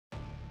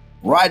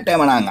right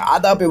time නං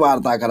අද අපි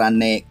වාර්තා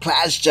කරන්නේ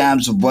Clash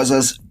Champs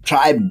vs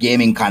Tribe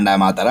Gaming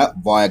කණ්ඩායම අතර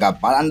බොය එකක්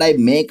බලන්නයි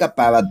මේක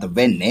පැවැත්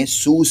වෙන්නේ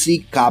Suzie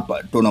Cup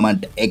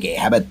tournament එකේ.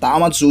 හැබැයි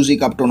තාමත් Suzie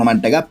Cup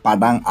tournament එක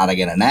පටන්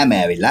අරගෙන නැහැ.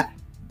 මේ ඇවිල්ලා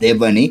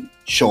දෙවනි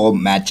show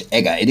match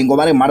එක. ඉතින්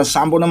කොහොමද මට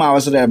සම්පූර්ණම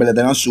අවසරය ලැබිලා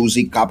දෙනවා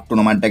Suzie Cup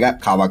tournament එක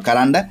cover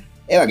කරන්න.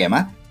 ඒ වගේම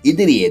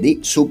ඉදිරියේදී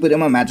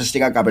සුපිරම මැචස්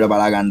ටිකක් අපිට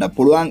බලා ගන්න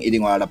පුළුවන්.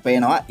 ඉතින් ඔයාලට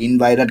පේනවා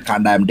invited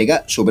කණ්ඩායම් ටික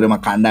සුපිරම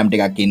කණ්ඩායම්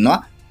ටිකක් ඉන්නවා.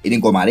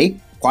 ඉතින් කොහොමද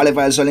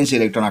qualifiers වලින්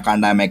select වුණ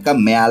කණ්ඩායම එක්ක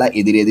මෙයාලා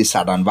ඉදිරියේදී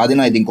සටන්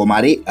වදිනවා. ඉතින්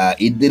කොහොමද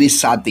ඉදිරි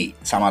සති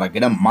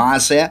සමහරකට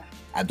මාසය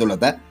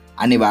ඇතුළත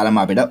අනිවාර්යයෙන්ම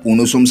අපිට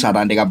උණුසුම්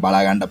සටන් ටිකක්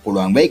බලා ගන්න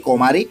පුළුවන් වෙයි.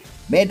 කොහොමද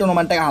මේ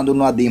ටූර්නමන්ට් එක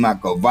හඳුන්වා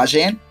දීමක්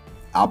වශයෙන්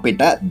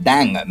අපිට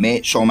දැන් මේ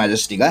show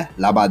matches ටික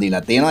ලබා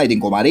දීලා තියෙනවා. ඉතින්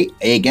කොහොමද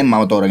ඒකෙන්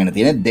මම තෝරගෙන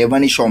තියෙන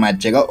දෙවනි show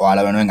match එක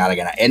ඔයාලා වෙනුවෙන්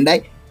අරගෙන එන්නයි.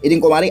 ඉතින්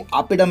කොහොමද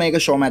අපිට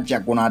මේක show match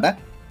එකක් වුණාට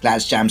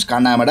Clash Champs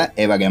කණ්ඩායමට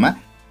ඒ වගේම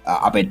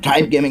අපේ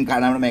Tribe Gaming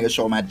කණ්ඩායමට මේක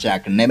show match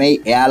එකක්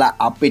නෙමෙයි. එයාලා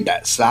අපිට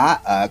සහ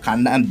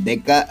කණ්ඩායම්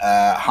දෙක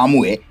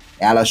හමුවේ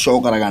එයාලා show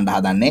කරගන්න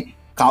හදන්නේ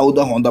කවුද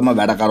හොඳම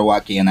වැඩකරුවා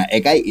කියන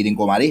එකයි. ඉතින්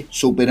කොහොමද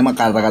සුපිරිම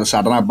කරකර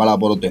සටනක්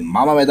බලාපොරොත්තු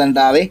වෙන්නේ මම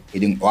මෙතනට ආවේ.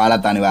 ඉතින්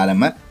ඔයාලත්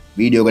අනිවාර්යයෙන්ම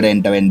වීඩියෝ එකට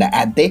එන්ටර් වෙන්න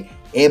ඇත්තේ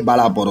ඒ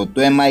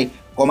බලාපොරොත්තුවෙන්මයි.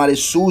 කොහොමද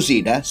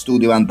Suzieට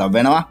ස්තුතිවන්ත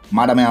වෙනවා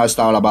මට මේ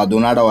අවස්ථාව ලබා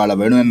දුන්නාට. ඔයාලා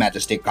වෙනුවෙන්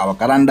මැචස් ටික කවර්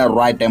කරන්න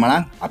right time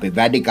නම් අපි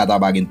වැඩි කතා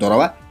බහකින්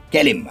තොරව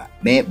කෙලින්ම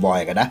මේ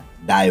බොය එකට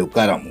ඩයිව්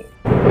කරමු.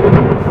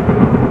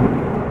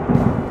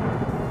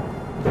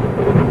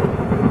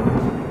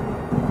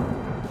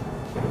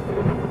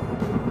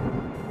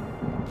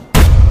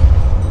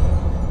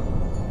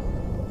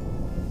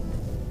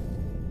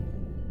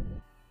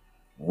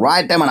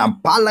 right time නම්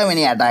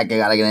පළවෙනි ඇටැක්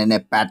එක අරගෙන ඉන්නේ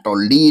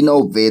පැට්‍රොලිනෝ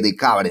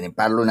වේදිකාවට. ඉතින්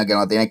පැට්‍රොලිනෝ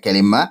කියනවා තියෙන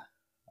කෙලින්ම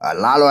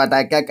ලාලෝ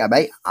ඇටැක් එකක්.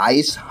 හැබැයි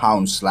අයිස්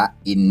හවුන්ස්ලා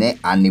ඉන්නේ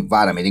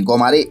අනිවාර්යයෙන්ම. ඉතින්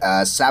කොහොමද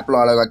සැප්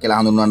ලාලෝ එකක් කියලා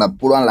හඳුන්වන්න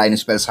පුළුවන් ලයින්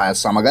ස්පෙල්ස් හය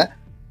සමග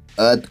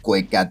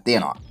earthquake එකක්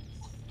තියෙනවා.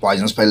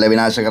 poison spell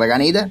විනාශ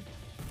කරගනීද?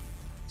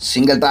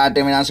 single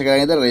target විනාශ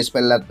කරගනීද?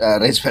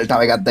 race spell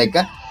තව එකක් එක්ක.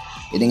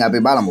 ඉතින් අපි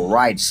බලමු.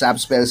 right sap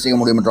spells එක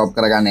මුලින්ම drop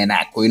කරගන්නේ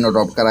නැහැ. queen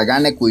drop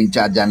කරගන්නේ queen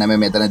charge යන්නේ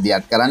මෙතන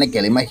දියත් කරන්නේ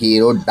කෙලින්ම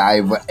hero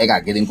dive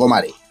එකක්. ඉතින්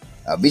කොහමද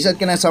විසත්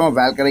කෙනෙක් සම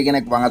වැල්කරි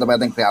කෙනෙක් වං අත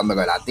පැත්තෙන් ක්‍රියාත්මක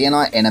වෙලා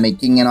තියෙනවා. enemy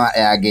king එනවා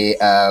එයාගේ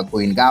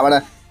queen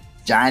ගාවට.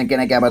 giant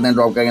කෙනෙක් එයාපැත්තෙන්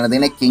drop කරගෙන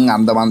තියෙන්නේ king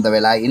අන්දමන්ද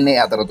වෙලා ඉන්නේ.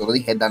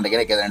 අතරතුරදී head hunter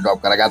කෙනෙක් එතන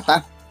drop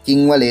කරගත්තා.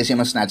 king ව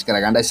ලේසියම snatch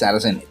කරගන්නයි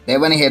සැරසෙන්නේ.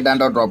 දෙවනි head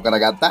hunter drop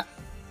කරගත්තා.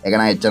 ඒක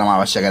නම් එච්චරම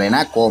අවශ්‍ය කරේ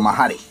නැහැ. කොහොම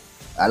හරි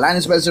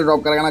line spells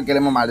drop කරගෙන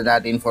කෙලින්ම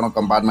multi-target inferno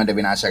compartment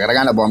විනාශ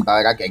කරගන්න. bomb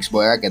tower එකක්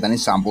expo එකක් එතනින්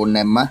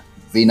සම්පූර්ණයෙන්ම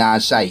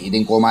විනාශයි.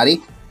 ඉතින් කොහොම හරි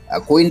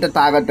queen ට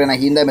target වෙන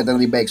හින්දා මෙතන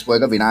තිබ්බ expo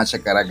එක විනාශ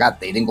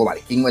කරගත්තා. ඉතින් කොහොම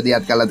හරි king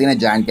වදියත් කරලා තියෙන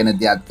giant කෙනෙක්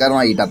දියත්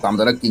කරනවා. ඊටත්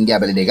අමතරව king ගේ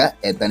ability එක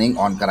එතනින්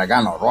on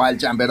කරගන්නවා. royal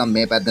champion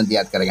මේ පැත්තෙන්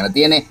දියත් කරගෙන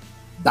තියෙන්නේ.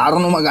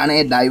 දරුණුම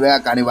ගණේ dive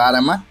එකක්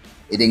අනිවාර්යයෙන්ම.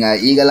 ඉතින්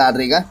eagle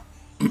artery එක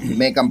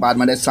මේ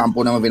compartment එක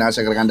සම්පූර්ණයෙන්ම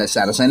විනාශ කරගන්න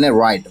සැරසෙන්නේ.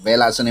 right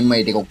වේලාසනින්ම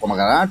ඒ ටික ඔක්කොම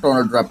කරා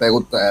tornado trap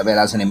එකකුත්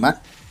වේලාසනින්ම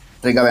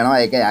trigger වෙනවා.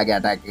 ඒක යාගේ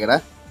attack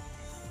එකට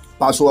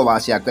පසුව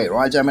වාසියක් වෙයි.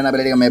 royal champion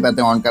ability එක මේ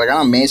පැත්තෙන් on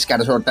කරගන්නවා. මේ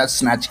scatter shot එක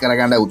snatch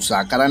කරගන්න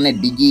උත්සාහ කරන්නේ.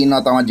 digi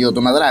ඉන්නවා තමයි ජීව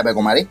තුන අතර. හැබැයි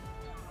කොහමරි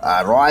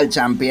royal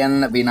champion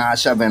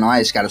විනාශ වෙනවා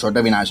scatter shot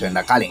එක විනාශ වෙන්න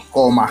කලින්.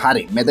 කොහොම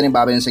හරි මෙතනින්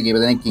බාබෙන්ස් කීප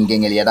දෙනෙක් king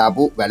ගෙන් එළියට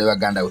ආපු වැලුවක්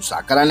ගන්න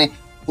උත්සාහ කරන්නේ.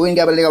 queen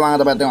ගේ ability එක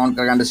වංගත පැත්තෙන් on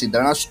කරගන්න සිද්ධ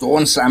වෙනවා.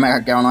 stone slam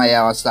එකක් යවනවා ඒ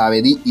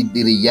අවස්ථාවේදී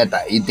ඉදිරියට.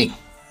 ඉතින්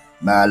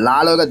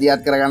ලාලෝක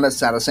දියත් කරගන්න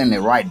සැරසෙන්නේ.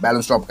 right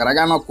balance drop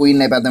කරගන්නවා. queen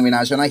මේ පැත්තෙන්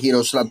විනාශ වෙනවා.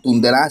 heroesලා තුන්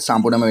දෙනා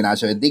සම්පූර්ණයෙන්ම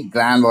විනාශ වෙද්දී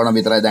grand warden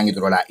විතරයි දැන්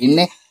ඉතුරු වෙලා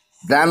ඉන්නේ.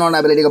 grand warden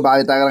ability එක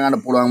භාවිත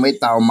කරගන්න පුළුවන් වෙයි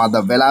තව මද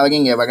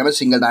වෙලාවකින්. ඒ වගේම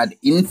single target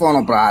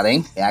inferno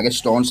ප්‍රහාරයෙන් එයාගේ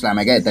stone slam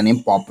එක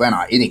එතනින් pop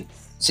වෙනවා. ඉතින්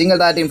single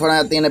target inferno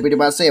එකක් තියෙන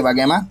පිටිපස්සේ ඒ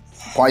වගේම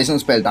poison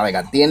spell තව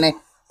එකක් තියෙන්නේ.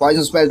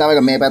 poison spell තව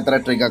එක මේ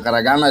පැත්තට trigger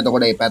කරගන්නවා.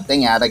 එතකොට මේ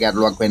පැත්තෙන් එයාට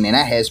ගැටලුවක් වෙන්නේ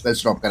නැහැ. hair spell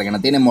drop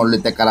කරගෙන තියෙන්නේ.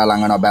 මොල්ලිත් එක්ක කරා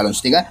ළඟ වෙනවා balance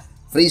ටික.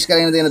 freeze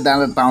කරගෙන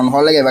තියෙන town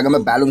hall එක ඒ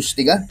වගේම balance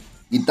ටික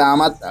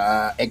ඉතාමත්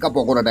එක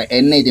පොකුරට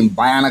එන්නේ. ඉතින්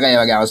භයානක ඒ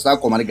වගේ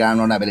අවස්ථාවක් කොහමද grand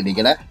warden ability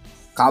එකට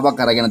cover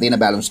කරගෙන තියෙන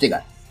balance ටික.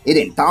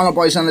 ඉතින් town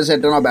poison එක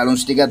set වෙනවා.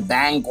 balance ටික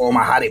දැන් කොහම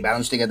හරි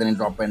balance ටික එතනින්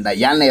drop වෙන්න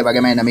යන්නේ. ඒ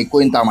වගේම enemy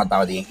queen තාමත්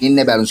තවදී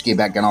ඉන්නේ. balance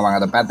කීපයක් යනවා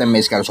වංගත පැත්තෙන්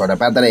මේ scatter shot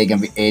පැත්තට.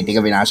 ඒකෙන් ඒ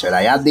ටික විනාශ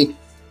වෙලා යද්දි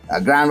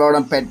grand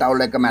warden pet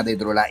towel එක මැද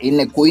ඉතුරු වෙලා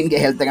ඉන්නේ. queen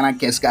ගේ health එක නම්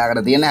කෙස්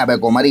ගාකට තියෙන.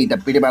 හැබැයි කොහම හරි ඊට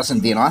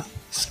පිටිපස්සෙන් තියෙනවා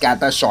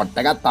scatter shot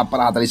එකක් තප්පර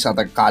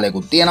 47ක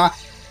කාලයකුත් තියෙනවා.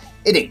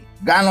 ඉතින්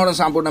grand warden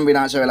සම්පූර්ණයෙන්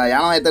විනාශ වෙලා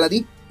යනවා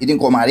එතනදී. ඉතින්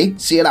කොහමරි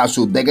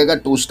 82ක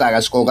 2 star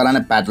එක ස්කෝර්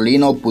කරන්නේ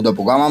පැට්‍රොලිනෝ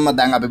පුදපු ගමන්ම.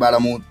 දැන් අපි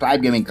බලමු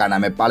Tribe Gaming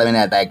කණ්ඩායමේ පළවෙනි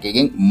ඇටැක්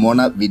එකකින්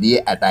මොන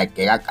විදිහේ ඇටැක්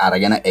එකක්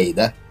අරගෙන එයිද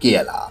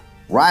කියලා.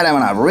 right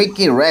එමන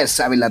Ricky Reyes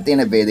ඇවිල්ලා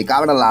තියෙන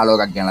වේදිකාවට ලාලෝ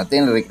එකක් ගෙනලා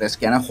තියෙන. Ricky Reyes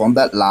කියන හොඳ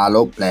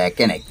ලාලෝ ප්ලේයර්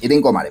කෙනෙක්.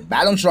 ඉතින් කොහමරි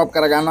balance drop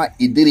කරගන්නවා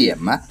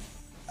ඉදිරියෙන්ම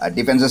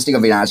defenses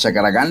ටික විනාශ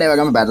කරගන්න. ඒ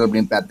වගේම battle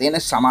blimp එකක් තියෙන.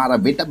 සමහර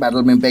විට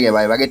battle blimp එකේ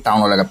වගේ town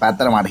hall එක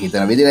පැත්තට මට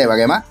හිතෙන විදිහට. ඒ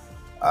වගේම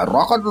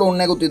rocket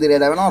loon එකකුත්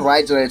ඉදිරියට යනවා.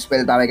 right red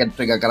spell තව එකක්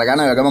trigger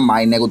කරගන්න. ඒ වගේම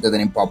mine එකකුත්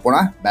එතනින් pop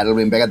වුණා. battle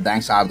blimp එක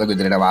දැන් සාර්ථක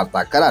විදිහට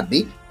වාර්තා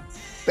කරද්දී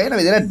පේන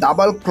විදිහට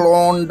ඩබල්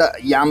ක්ලෝන්ඩ්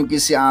යම්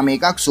කිසි ආමි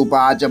එකක් සුපර්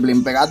ආචර්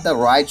බ්ලිම්ප් එකක්ද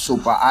රයිට්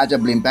සුපර් ආචර්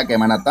බ්ලිම්ප් එකක්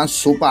එහෙම නැත්නම්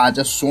සුපර්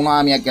ආචර්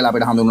සුනාමියක් කියලා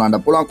අපිට හඳුන්වන්න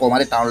පුළුවන්. කොහොම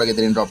හරි ටවුන් එකේ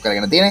ඉතින් ඩ්‍රොප්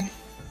කරගෙන තියෙන්නේ.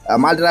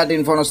 මල්ටිරාට්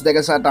ඉන්ෆෝනස් දෙක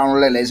සහ ටවුන්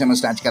වල ලේසියම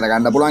ස්නැච්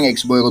කරගන්න පුළුවන්.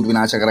 එක්ස්බෝ එකත්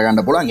විනාශ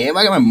කරගන්න පුළුවන්. ඒ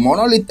වගේම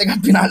මොනොලිත්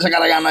එකත් විනාශ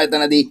කරගන්නවා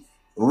එතනදී.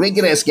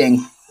 රිග්‍රෙස්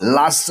ගෙන්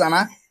ලස්සන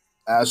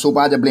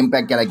සුපර් ආචර් බ්ලිම්ප්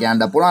එකක් කියලා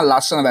කියන්න පුළුවන්.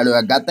 ලස්සන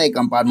වැලියු එකක් ගත්තා. ඒ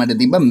කම්පාර්ට්මන්ට්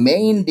එකේ තිබ්බ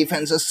මේන්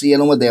ඩිෆෙන්සස්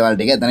සියලුම දේවල්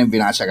ටික එතනින්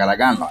විනාශ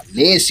කරගන්නවා.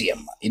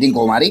 ලේසියම. ඉතින්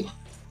කොහොම හරි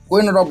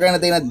Queen drop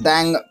කරගෙන තියෙන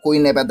දැන්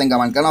Queen එක පැත්තෙන්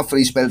ගමන් කරනවා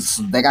free spells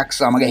දෙකක්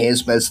සමග haze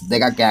spells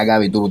දෙකක් කෑගා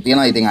විතුරු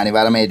තියෙනවා. ඉතින්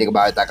අනිවාර්යයෙන්ම මේ ටික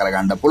භාවිත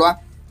කරගන්න පුළුවන්.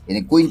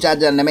 ඉතින් Queen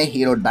charger නෙමෙයි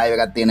hero dive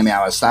එකක් තියෙන මේ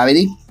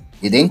අවස්ථාවේදී.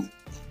 ඉතින්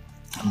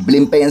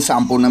blimp එකෙන්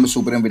සම්පූර්ණයෙන්ම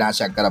සුපිරිම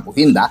විනාශයක් කරපු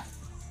හින්දා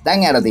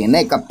දැන් යාර තියෙන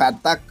එක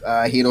පැත්තක්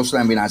heroes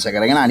ලාන් විනාශ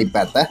කරගෙන අනිත්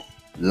පැත්ත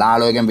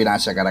ලාලෝ එකෙන්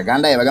විනාශ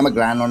කරගන්න. ඒ වගේම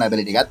grand lord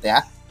ability එකත්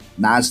එයා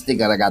nasty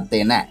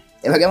කරගත්තේ නැහැ.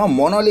 ඒ වගේම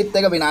මොනොලිත්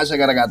එක විනාශ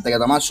කරගත්ත එක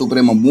තමයි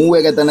සුපිරිම move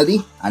එක එතනදී.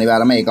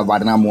 අනිවාර්යයෙන්ම ඒක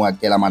වටිනා move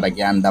එකක් කියලා මට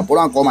කියන්න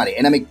පුළුවන්. කොහොම හරි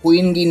එනම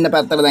queen ගින්න ඉන්න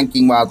පැත්තට දැන්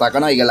king වාතා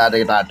කරනවා. ඊගලාට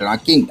ඒකට ආට වෙනවා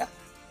king.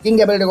 king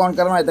ability on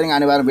කරනවා. එතනින්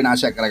අනිවාර්යයෙන්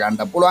විනාශයක්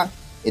කරගන්න පුළුවන්.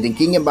 ඉතින්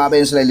king එක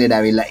බාබෙන්ස් ලෙල්ලේට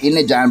ඇවිල්ලා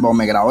ඉන්නේ giant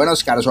bomb එකට ආවෙනවා.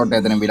 ස්කාර ෂොට්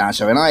එතනින්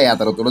විනාශ වෙනවා. ඒ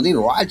අතරතුරදී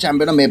royal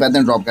champion මේ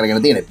පැත්තෙන් drop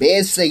කරගෙන තියෙන්නේ.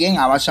 base එකෙන්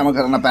අවශ්‍යම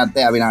කරන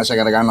පැත්තේ අවිනාශ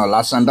කරගන්නවා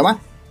ලස්සනටම.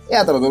 ඒ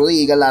අතරතුරදී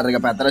ඊගලාට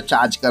එක පැත්තට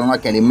charge කරනවා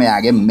කෙලින්ම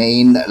යාගේ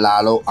main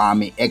ලාලෝ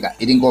army එක.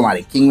 ඉතින් කොහොම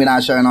හරි king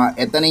විනාශ වෙනවා.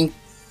 එතනින්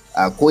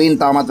Queen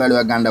තාමත්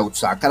වැලුවක් ගන්න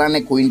උත්සාහ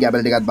කරන්නේ. Queen ගේ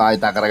ability එකත්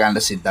භාවිත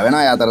කරගන්න සිද්ධ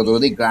වෙනවා. ඒ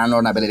අතරතුරදී grand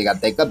lord ability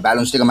එකත් එක්ක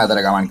balance ටික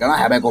මැදට ගමන් කරනවා.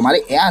 හැබැයි කොහොම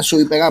හරි එයා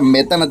sweep එක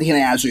මෙතන තියෙන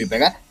එයා sweep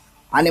එක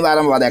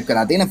අනිවාර්යයෙන්ම වදයක්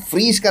කරලා තියෙන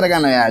freeze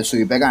කරගන්න එයා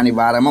sweep එක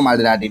අනිවාර්යයෙන්ම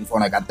multi-rat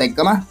info එකත්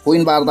එක්කම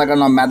Queen භාවිත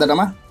කරනවා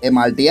මැදටම ඒ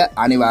multi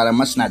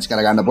අනිවාර්යයෙන්ම snatch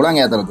කරගන්න පුළුවන්.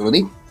 ඒ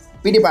අතරතුරදී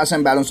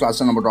පිටිපස්සෙන් balance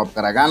ලස්සනම drop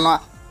කරගන්නවා.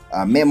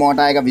 මේ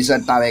මෝටා එක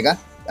විසට් තාව එක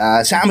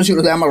සෑම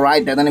සිරු දැම්ම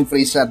රයිට් එතනින්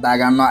ෆ්‍රීස් එකක්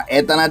දාගන්නවා.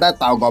 එතනට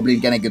තව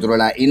ගොබ්ලින් කෙනෙක් ඉතුරු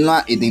වෙලා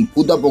ඉන්නවා. ඉතින්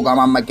පුදපු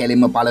ගමම්ම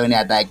කෙලින්ම පළවෙනි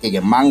ඇටැක්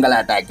එකේ මංගල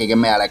ඇටැක් එකේ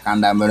මෙයාලා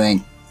කණ්ඩායම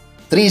වෙනුවෙන්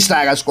 3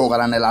 ස්ටාර් එක ස්කෝර්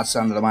කරන්නේ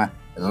ලස්සනටම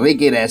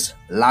රිකිරෙස්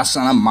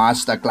ලස්සන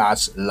මාස්ටර්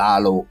ක්ලාස්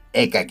ලාලෝ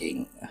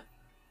එකකින්.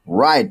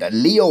 රයිට්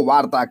ලියෝ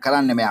වාර්තා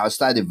කරන්නේ මේ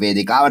අවස්ථාවේදී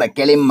වේදිකාවට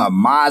කෙලින්ම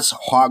මාස්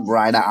හොග්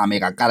රයිඩර් ආම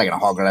එකක්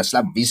අරගෙන හොග්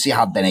රැස්ලා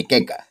 27 දෙනෙක්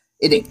එක්ක.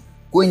 ඉතින්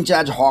Queen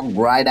charge hog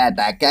rider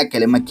attack එක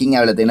කෙලින්ම king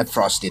ඇවිල්ලා තියෙන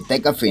frosted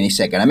එක finish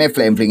එක නෙමෙයි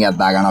flame fling එකක්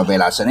දා ගන්නවා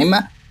පෙළාසනෙම.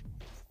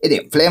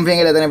 ඉතින් flame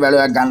fling එකේ එතන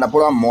value එකක් ගන්න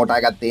පුළුවන්. motor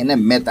එකක් තියෙන්නේ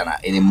මෙතන.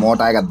 ඉතින්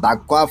motor එක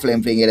දක්වා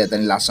flame fling එකේ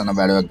එතන ලස්සන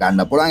value එකක්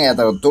ගන්න පුළුවන්. ඒ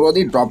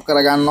අතරතුරදී drop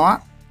කරගන්නවා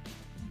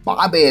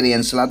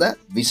barbarians ලද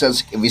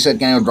wizard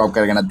කෙනෙක් drop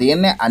කරගෙන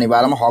තියෙන්නේ.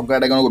 අනිවාර්යයෙන්ම hog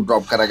rider කෙනෙක්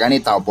drop කරගනි.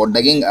 තව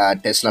පොඩ්ඩකින්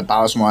Tesla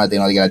towers මොනවද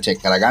තියෙනවද කියලා check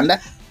කරගන්න.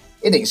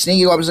 ඉතින්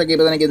ස්නීකි ඔෆිසර්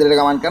කීප දෙනෙක් ඉදිරියට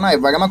ගමන් කරනවා. ඒ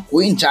වගේම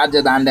Queen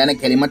charger දාන්න යන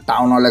කෙලින්ම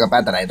town hall එක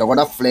පැත්තට.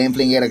 එතකොට flame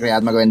fling එකට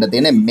ක්‍රියාත්මක වෙන්න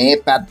තියෙන්නේ මේ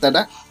පැත්තට.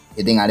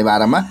 ඉතින්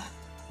අනිවාර්යයෙන්ම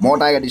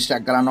motor එක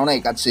distract කරන්න ඕන.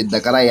 ඒකත් සිද්ධ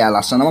කරා. එයා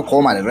ලස්සනම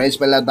කොහම හරි raise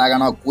spell එකක් දා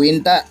ගන්නවා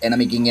Queen ට.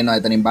 enemy king එනවා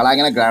එතනින්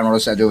බලාගෙන ground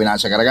roll සජෝ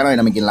විනාශ කර ගන්නවා.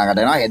 enemy king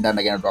ළඟට එනවා. head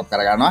hand ගෙන drop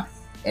කර ගන්නවා.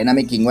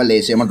 enemy king වල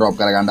ලේසියෙම drop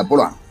කර ගන්න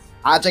පුළුවන්.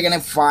 ආචර්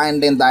කෙනෙක්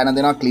find in දාන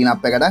දෙනවා clean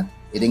up එකට.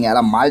 ඉතින්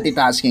එයාලා multi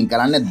tasking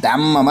කරන්නේ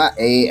දැම්මම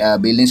ඒ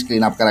buildings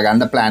clean up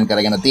කරගන්න plan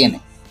කරගෙන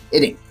තියෙන්නේ.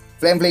 ඉතින්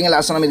flame fling එක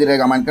ලස්සනම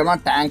ඉදිරියට ගමන් කරනවා.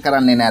 tank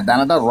කරන්නේ නැහැ.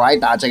 දැනට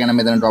right archer ගැන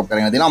මෙතන drop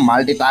කරගෙන තියෙනවා.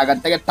 multi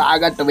target එක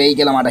target වෙයි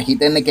කියලා මට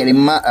හිතෙන්නේ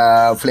කෙලින්ම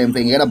flame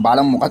fling එකට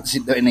බලමු මොකක්ද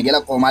සිද්ධ වෙන්නේ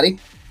කියලා. කොහොම හරි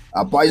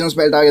poison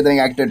spell target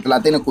එකෙන් activate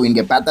වෙලා තියෙන queen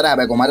ගේ පැත්තට.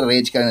 හැබැයි කොහොම හරි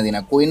rage කරගෙන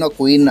තියෙන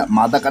queen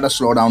මදකට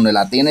slow down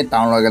වෙලා තියෙන්නේ.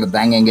 town වලකට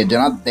දැන් engage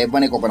වෙනවා.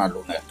 දෙවෙනි coconut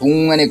loon එක.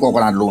 තුන්වෙනි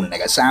coconut loon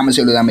එක. සෑම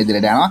සිළු දැන්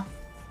ඉදිරියට යනවා.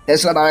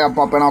 Tesla tower එක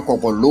pop වෙනවා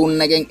coconut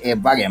loon එකෙන්. ඒ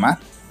වගේම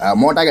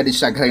motor එක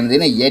distract කරගෙන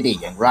තියෙන yeti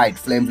එකෙන්. right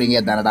flame fling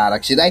එක දැනට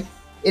ආරක්ෂිතයි.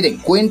 ඉතින්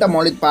Queen ට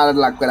මොලිත් පාරට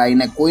ලක් වෙලා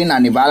ඉන්නේ. Queen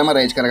අනිවාර්යයෙන්ම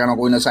රේජ් කරගනවා.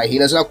 Queen සහ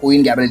healers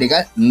Queen ගේ ability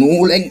එක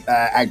නූලෙන්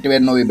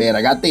activate නොවි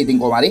බේරගත්තා. ඉතින්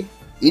කොහොම හරි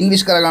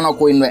ඉන්විස් කරගනවා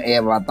Queen ඒ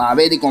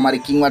වතාවේදී කොහොම හරි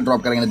king ව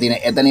drop කරගෙන තියෙන.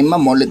 එතනින්ම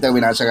මොලිත් එක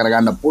විනාශ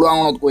කරගන්න පුළුවන්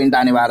වුණොත් Queen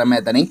ට අනිවාර්යයෙන්ම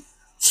එතනින්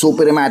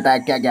සුපිරිම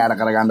attack එකක් යාර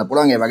කරගන්න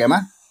පුළුවන්. ඒ වගේම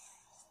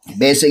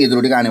base එක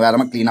ඉදිරි ටික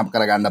අනිවාර්යයෙන්ම clean up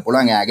කරගන්න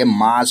පුළුවන්. එයාගේ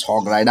mass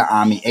hog rider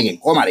army එකෙන්.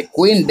 කොහොම හරි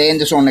Queen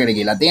danger zone එකට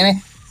ගිහිලා තියෙන්නේ.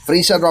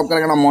 freezer drop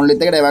කරගෙන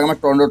මොන්ලිත් එකට ඒ වගේම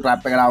tornado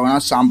trap එකට ආව වෙනවා.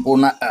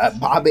 සම්පූර්ණ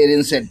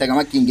barbarian set එකම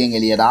king ගෙන්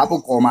එළියට ආපු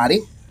කොහොම හරි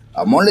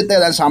මොන්ලිත් එක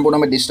දැන්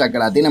සම්පූර්ණයෙන්ම distract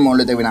කරලා තියෙන.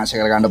 මොන්ලිත් එක විනාශ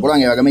කරගන්න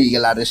පුළුවන්. ඒ වගේම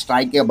ඊගලාට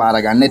strike එක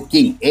බාරගන්නෙත්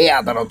king. ඒ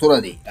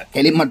අතරතුරදී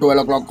කෙලින්ම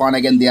 12 o'clock corner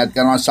එකෙන් දියත්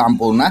කරනවා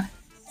සම්පූර්ණ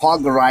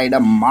hog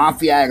rider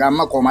mafia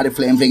එකම කොහොම හරි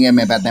flame fling එක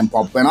මේ පැත්තෙන්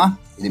pop වෙනවා.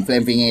 ඉතින්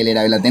flame fling එක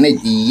එළියට ආවිලා තියෙන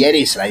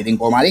yerisලා. ඉතින්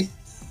කොහොම හරි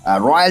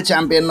Royal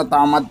Champion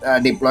තාමත්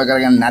deploy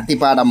කරගෙන නැති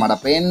පාඩම් මට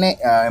පේන්නේ.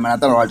 එහෙම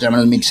නැත්නම් Royal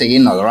Champion mix එකේ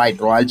ඉන්නවද? right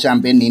Royal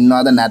Champion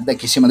ඉන්නවද නැද්ද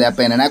කිසිම දෙයක්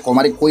පේන්නේ නැහැ.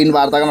 කොහමරි Queen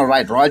වාර්තා කරන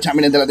right Royal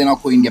Champion ඉඳලා දෙනවා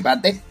Queen ගේ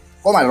පැත්තේ.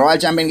 කොහමරි Royal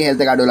Champion ගේ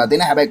health එක අඩු වෙලා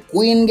තියෙනවා. හැබැයි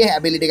Queen ගේ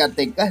ability එකත්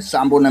එක්ක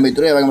සම්පූර්ණ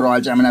මිතුරු. ඒ වගේම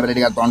Royal Champion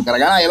ability එකත් on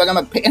කරගන්නවා. ඒ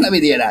වගේම පේන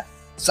විදියට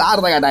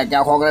සාර්ථක attack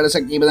එක Hog Riders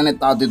කීප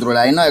දෙනෙක් තාත් ඉතුරු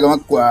වෙලා ඉන්නවා. ඒ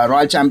වගේම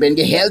Royal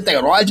Champion ගේ health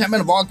එක Royal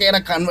Champion walk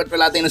එකට convert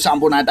වෙලා තියෙන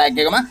සම්පූර්ණ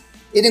attack එකම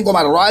ඉතින්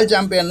කොහමද Royal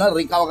Champion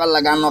රිකවර්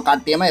කරලා ගන්නවා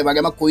කට්ටියම. ඒ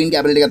වගේම Queen ගේ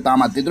ability එක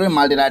තාමත් ඉතුරුයි.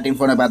 multi rat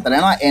info එක පැත්තට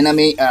යනවා.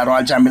 enemy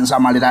Royal Champion සහ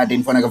multi rat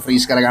info එක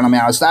freeze කරගන්න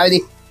මේ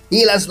අවස්ථාවේදී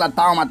හීලස්ලා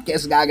තාමත්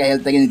කෙස් ගාගේ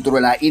හෙල්ත් එකෙන් ඉතුරු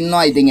වෙලා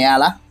ඉන්නවා. ඉතින්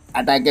එයාලා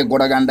ඇටැක් එක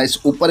ගොඩ ගන්න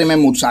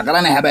උපරිමයෙන් උත්සාහ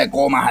කරන්නේ. හැබැයි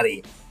කොහොම හරි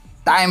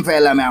ටයිම්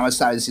ෆේල් මේ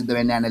අවස්ථාවේ සිද්ධ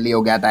වෙන්නේ නැහැ.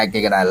 ලියෝගේ ඇටැක්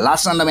එකට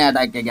ලස්සන මේ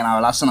ඇටැක් එක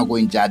ගෙනාව ලස්සන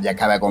කුයින් චාර්ජ් එකක්.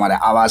 හැබැයි කොහොම හරි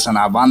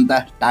අවාසනාවන්ත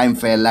ටයිම්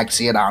ෆේල්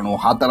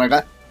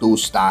 194ක 2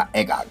 star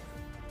එකක්.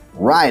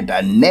 right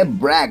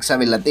Nebrax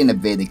ඇවිල්ලා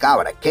තියෙන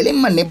වේදිකාවට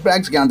කෙලින්ම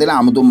Nebrax ගැන තියෙන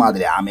අමුතුම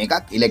මාදිරිය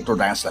මේකක් Electro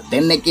Transfer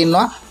දෙන්නෙක්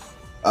ඉන්නවා.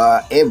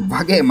 ඒ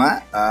වගේම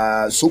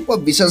සුපර්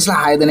විසර්ස්ලා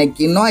 6 දෙනෙක්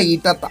ඉන්නවා.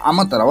 ඊටත්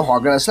අමතරව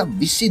හොගරස්ලා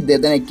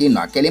 22 දෙනෙක්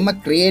ඉන්නවා. කෙලින්ම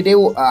ක්‍රියේටිව්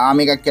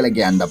මේකක් කියලා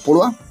කියන්න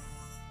පුළුවන්.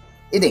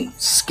 ඉතින්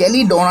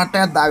ස්කෙලි ඩෝනට්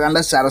එකක්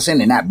දාගන්න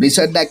සැරසෙන්නේ නැහැ.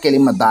 බ්ලිසර්ඩ් එකක්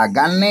කෙලින්ම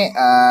දාගන්නේ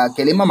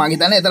කෙලින්ම මම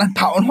හිතන්නේ එතන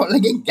ටවුන් හෝල්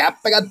එකේ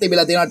ગેප් එකක්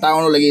තිබිලා තියෙනවා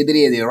ටවුන් හෝල් එකේ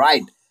ඉදිරියේදී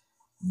right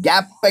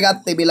ගැප්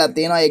එකක් තිබිලා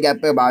තියෙනවා. ඒ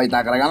ගැප් එක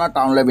භාවිතා කරගන්නවා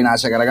ටවුන් වල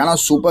විනාශ කරගන්නවා.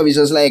 සුපර්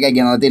විසර්ස්ලා එකයි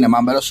ගෙනලා තියෙන්නේ.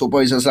 මම බලලා සුපර්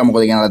විසර්ස්ලා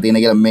මොකද ගෙනලා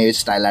තියෙන්නේ කියලා මේ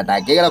ස්ටයිල්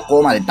ඇටැක් එකට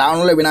කොහොමද ටවුන්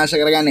වල විනාශ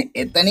කරගන්නේ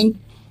එතනින්.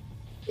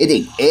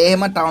 ඉතින්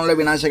එහෙම ටවුන් වල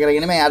විනාශ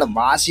කරගෙන මේ යාට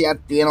වාසියක්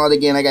තියනවද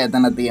කියන එක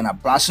එතන තියෙන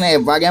ප්‍රශ්නේ.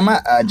 ඒ වගේම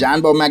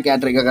ජාන් බොම්බ් එකක්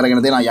කැටර් එක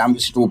කරගෙන තියෙනවා යම්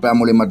කිසි ට්‍රූපයක්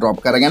මුලින්ම ඩ්‍රොප්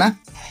කරගෙන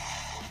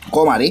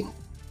කොහොම හරි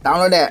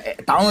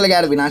ටවුන් වල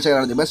ගෑර විනාශ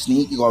කරලා තිබ්බ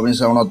ස්නීකි ගොබ්ලින්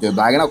සවුනොත්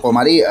යොදාගෙන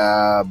කොහොම හරි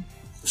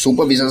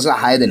සුපර් විසර්ස්ලා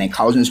 6 දෙනෙක්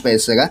හවුසින්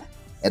ස්පේස් එක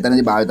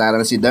එතනදී භාවිත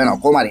කරන්න සිද්ධ වෙනවා.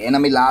 කොහොම හරි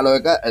එනමි ලාලෝ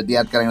එක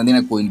දියත් කරගෙන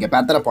දින ක්වීන්ගේ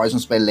පැත්තට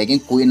පොයිසන් ස්පෙල්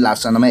එකකින් ක්වීන්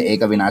ලස්සනම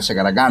ඒක විනාශ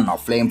කර ගන්නවා.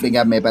 ෆ්ලේම්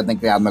ෆ්ලිකර් මේ පැත්තෙන්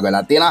ක්‍රියාත්මක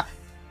වෙලා තියෙනවා.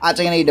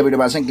 ආචගෙන ඊට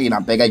පිටපස්සෙන් ක්ලීන්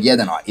අප් එක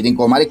යදනවා. ඉතින්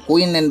කොහොම හරි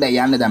ක්වීන් එන්න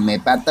යන්නේ දැන් මේ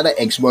පැත්තට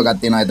එක්ස්බෝ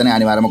එකක් තියෙනවා. එතන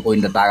අනිවාර්යයෙන්ම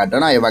ක්වීන්ට ටාගට්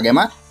වෙනවා. ඒ වගේම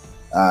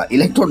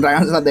ඉලෙක්ට්‍රෝ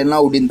ඩ්‍රැගන්ස්ලා දෙන්න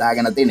උඩින්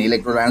දාගෙන තියෙන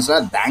ඉලෙක්ට්‍රෝ ඩ්‍රැගන්ස්ලා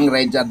දැන්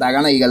රේජ් එකක්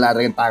දාගෙන ඊගල්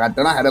ආර්ටර් එකට ටාගට්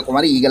වෙනවා. හැබැයි කොහොම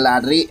හරි ඊගල්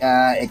ආර්ටර්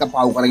එක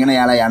පව් කරගෙන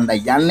යාලා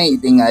යන්නේ.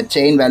 ඉතින්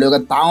චේන් වැලියු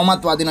එක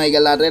තාමත් වදිනවා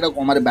ඊගල් ආර්ටරේට.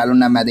 කොහොම හරි බැලුන්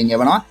නම් මැදින්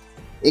එවනවා.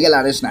 ඊගල්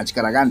ආර්ටර් ස්නැච්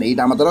කරගන්න.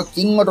 ඊට අමතරව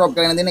කිංව ඩ්‍රොප්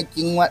කරගෙන තියෙන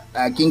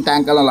කිං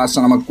ටැන්ක් කරන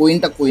ලස්සනම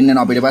ක්වීන්ට ක්වීන්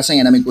වෙනවා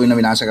පිටපස්සෙන් එනමි ක්වීන්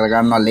විනාශ කර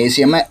ගන්නවා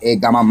ලේසියෙන්ම. ඒ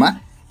ගමම්ම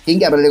කිං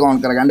ඇබිලිටි එක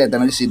ඔන් කරගන්න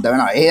එතනදි සිද්ධ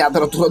වෙනවා. ඒ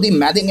අතරතුරදී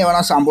මැදින්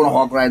එවනවා සම්පූර්ණ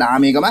හොක් රයිඩර්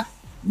ආමියකම.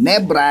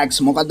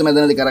 Nebrax මොකද්ද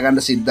මෙතනදී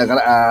කරගන්න සිද්ධ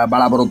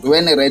බලාපොරොත්තු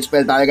වෙන්නේ. රේජ්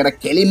ස්පෙල් ටාගට්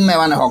කෙලින්ම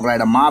එවන්නේ හොක්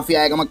රයිඩර්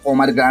මාෆියා එකම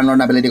කොහොම හරි ග්‍රෑන්ඩ්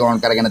රෝඩ් ඇබිලිටි එක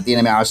ඔන් කරගෙන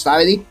තියෙන මේ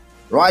අවස්ථාවේදී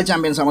රොයල්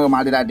චැම්පියන් සමග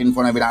මාල්ටිරායිට්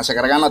ඉන්ෆෝන විනාශ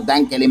කරගන්නවා.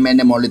 දැන් කෙලින්ම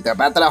එන්නේ මොලිත්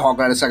පැත්තට. හොක්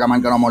රයිඩර්ස්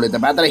ගමන් කරනවා මොලිත්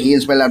පැත්තට.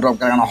 හීල් ස්පෙල් ඩ්‍රොප්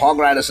කරගන්නවා හොක්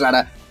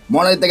රයිඩර්ස්ලාට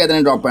මොලිත් එක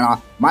එතනින් ඩ්‍රොප් වෙනවා.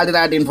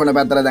 මාල්ටිරායිට් ඉන්ෆෝන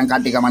පැත්තට දැන්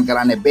කට්ටිය ගමන්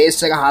කරන්නේ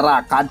බේස් එක හරහා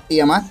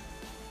කට්ටියම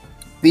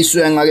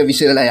පිස්සුවෙන් වගේ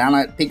විසිරලා යන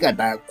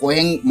ටිකට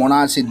කොහෙන්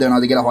මොනවා සිද්ධ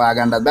වෙනවද කියලා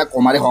හොයාගන්නත් බෑ.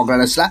 කොහොම හරි හොක්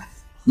රයිඩර්ස්ලා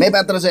මේ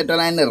පැත්තට සෙට්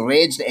වෙලා ඉන්නේ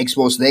රේජ්ඩ්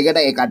එක්ස්පෝස් දෙකට.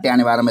 ඒ කට්ටිය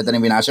අනිවාර්යයෙන්ම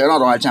මෙතන විනාශ වෙනවා.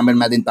 රොයල් චැම්පියන්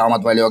මැදින්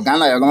තාමත් වැලියක්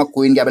ගන්නවා. ඒ වගේම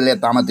ක්වීන් ගැබලිය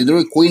තාමත්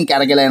ඉදිරියි. ක්වීන්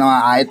කැරකලා එනවා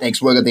ආයෙත්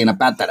එක්ස්පෝ එක තියෙන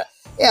පැත්තට.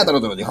 ඒ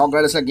අතරතුරදී හොක්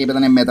රයිඩර්ස්ලා කීප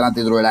දෙනෙක් මෙතනත්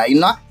ඉදිරිය වෙලා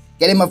ඉන්නවා.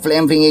 කෙලින්ම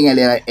ෆ්ලේම් ෆින්ගින්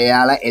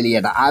එයාලා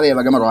එළියට ආවේ. ඒ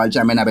වගේම රොයල්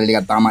චැම්පියන් ඇබිලිටි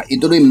එකක් තාම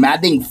ඉදිරියි.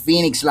 මැදින්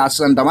ෆීනික්ස්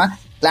ලස්සනටම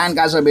ප්ලෑන්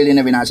කාසල්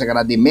බිල්ඩින් විනාශ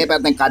කරද්දී මේ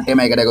පැත්තෙන් කට්ටියම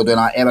එකට එකතු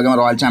වෙනවා. ඒ වගේම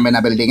රොයල් චැම්පියන්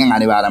ඇබිලිටි එකෙන්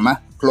අනිවාර්යයෙන්ම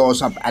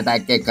ක්ලෝස් අප්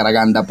ඇටැක් එක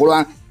කරගන්න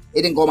පුළුවන්.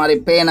 ඉතින් කොහොම හරි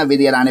පේන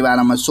විදියට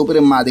අනිවාර්යයෙන්ම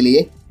සුපිරිම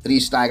මාදිලියේ 3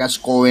 star එක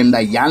ස්කෝර් වෙන්න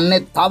යන්නේ.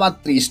 තවත්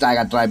 3 star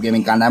එක ට්‍රයිබ්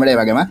ගේමින් කණ්ඩායමට. ඒ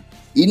වගේම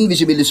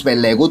ඉන්විසිබිලිටි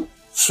ස්පෙල් එකකුත්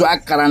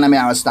ස්වැග් කරන්න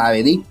මේ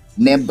අවස්ථාවේදී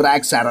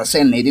Nebrax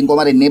අරසෙන්නේ. ඉතින්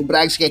කොහොම හරි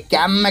Nebrax ගේ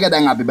කැම් එක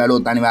දැන් අපි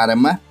බැලුවොත්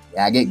අනිවාර්යයෙන්ම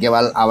එයාගේ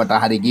ගෙවල් අවට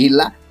හරි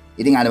ගිහිල්ලා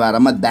ඉතින්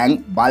අනිවාර්යයෙන්ම දැන්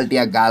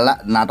බල්ටියක් ගාලා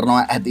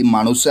නටනවා ඇති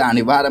මිනිස්සු.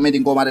 අනිවාර්යයෙන්ම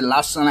ඉතින් කොහොම හරි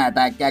ලස්සන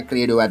ඇටැක් එකක්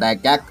ක්‍රියේටිව්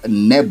ඇටැක් එකක්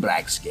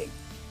Nebrax ගේ.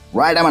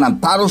 right එමනම්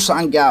තරු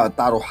සංඛ්‍යාව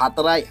තරු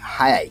 4යි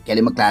 6යි.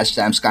 කෙලිම ක්ලෑෂ්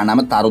ටයිම්ස්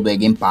ගන්නම තරු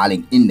දෙකකින්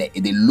පාලින් ඉන්නේ.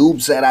 ඉතින්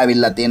ලූප්ස්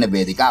ඇවිල්ලා තියෙන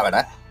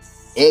වේදිකාවට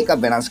ඒක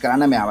වෙනස්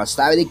කරන්න මේ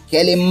අවස්ථාවේදී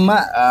කෙලින්ම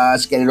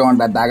ස්කෙලි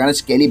ඩෝනට් එකක් දාගෙන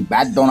ස්කෙලි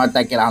බැට් ඩෝනට්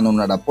එකක් කියලා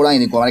හඳුන්වන්නට පුළුවන්.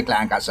 ඉතින් කොහොමද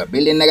ක්ලෑන් කාසර්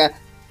බිල්ඩින් එක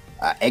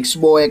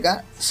එක්ස්බෝ එක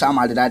සහ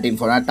මල්ටිරායිට්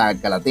ඉන්ෆෝන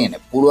ටාගට් කරලා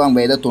තියෙන්නේ. පුළුවන්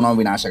වේද තුනම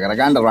විනාශ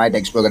කරගන්න. රයිට්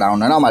එක්ස්බෝ එක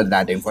ඩවුන් වෙනවා.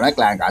 මල්ටිරායිට් ඉන්ෆෝන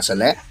ක්ලෑන්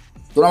කාසර් එක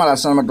තුනම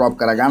ලස්සනම ඩ්‍රොප්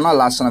කරගන්නවා.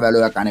 ලස්සන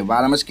වැලියු එකක්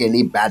අනිවාර්යයෙන්ම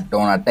ස්කෙලි බැට්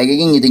ඩෝනට්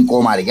එකකින්. ඉතින්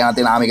කොහොම හරි ගෙන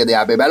තියෙන ආමික දෙය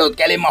අපේ බැලුවොත්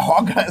කෙලින්ම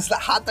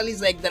හොගර්ස්ලා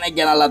 41 දෙනෙක්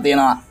ගෙනල්ලා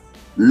තියෙනවා.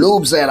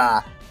 ලූප්ස්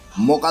එරා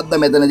මොකද්ද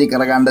මෙතනදී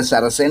කරගන්න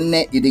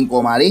සැරසෙන්නේ. ඉතින්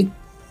කොහොම හරි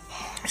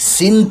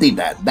සින්තිට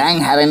දැන්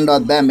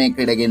හැරෙන්නවත් බෑ මේ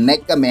ක්‍රීඩකෙන්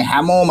එක්ක. මේ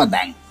හැමෝම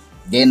දැන්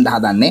ගේන්න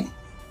හදන්නේ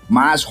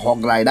මාස්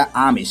හොග් රයිඩර්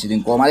ආමිස්.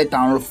 ඉතින් කොහොම හරි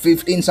ටවුන්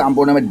 15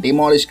 සම්පූර්ණයෙන්ම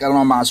ඩිමොලිෂ්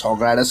කරනවා මාස්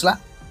හොග් රයිඩර්ස්ලා.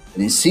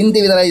 ඉතින්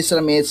සින්ති විතරයි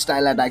ඉස්සර මේ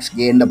ස්ටයිල් ඇටැක්ස්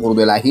ගේන්න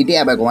පුරුදු වෙලා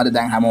හිටියේ. හැබැයි කොහොම හරි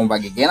දැන් හැමෝම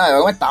වගේ කියනවා. ඒ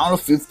වගේම ටවුන්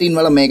 15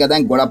 වල මේක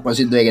දැන් ගොඩක්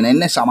ප්‍රසිද්ධ වෙගෙන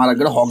ඉන්නේ.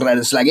 සමහරකට හොග්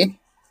රයිඩර්ස්ලාගේ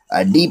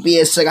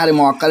DPS එක හරි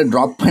මොකක් හරි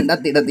ඩ්‍රොප්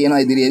වෙන්නත් ඉඩ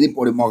තියෙනවා. ඉදිරියේදී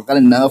පොඩි මොකක්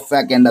හරි නර්ෆ්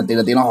එකක් එන්නත්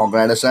ඉඩ තියෙනවා හොග්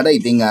රයිඩර්ස්ලාට.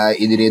 ඉතින්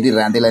ඉදිරියේදී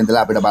රැන්දිලා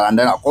ඉඳලා අපිට බලන්න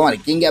වෙනවා. කොහොම හරි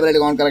කිං ඇබිලිටි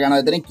එක ඔන් කරගන්නවා.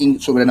 එතනින් කිං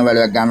සුපිරන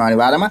වැලියු එකක් ගන්නවා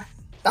අනිවාර්යයෙන්ම.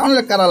 ටවුන්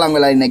එක කරා ලඟ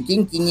වෙලා ඉන්නේ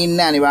කිං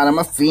ඉන්නේ අනිවාර්යයෙන්ම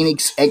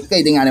ෆීනික්ස් එක්ක.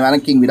 ඉතින්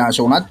අනිවාර්යයෙන් කිං විනාශ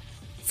වුණත්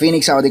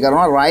ෆීනික්ස් අවදි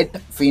කරනවා. රයිට්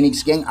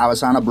ෆීනික්ස් ගෙන්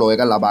අවසාන බ්ලෝ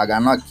එක ලබා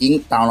ගන්නවා කිං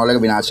ටවුන් වල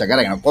එක විනාශ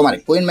කරගෙන. කොහොම හරි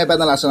ක්වීන් මේ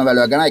පැත්තෙන් ලස්සන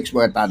වැලියු එකක් ගන්නවා.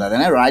 එක්ස්පෝර්ට් ටාටා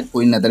දෙන රයිට්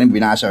ක්වීන් එතනින්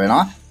විනාශ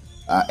වෙනවා.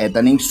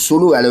 එතනින්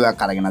සුළු වැලියු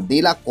එකක් අරගෙන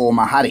දීලා කොහොම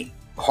හරි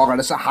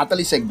හොගර්ස්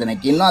 41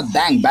 දෙනෙක් ඉන්නවා.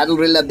 දැන් බැටල්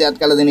රිල් එකක් දෙයක්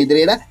කළා දෙන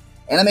ඉදිරියට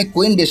එන මේ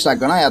ක්වීන්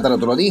ඩිස්ට්‍රැක්ට් කරනවා. ඒ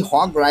අතරතුරදී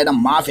හොග් රයිඩර්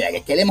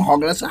මාෆියාගේ කෙලිම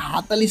හොගර්ස්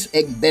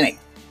 41 දෙනෙක්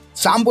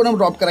සම්පූර්ණයෙන්ම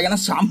ඩ්‍රොප් කරගෙන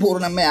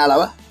සම්පූර්ණයෙන්ම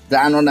යාලව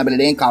ග්‍රෑන්ඩ් රෝඩ්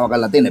ඇබිලිටි එකෙන් කව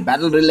කරලා තියෙන්නේ.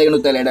 බැටල් රිල්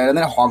එකෙනුත් එලෙඩ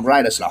වෙන හොග්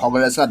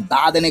රයිඩර්ස්ලා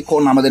 10 දෙනෙක්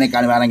හෝ 9 දෙනෙක්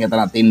අනිවාර්යෙන්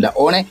එතනත් ඉන්න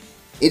ඕනේ.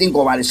 ඉතින්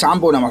කොහමරි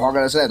සම්පූර්ණයෙන්ම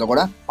හොගරස්ලා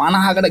එතකොට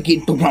 50කට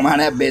කිට්ටු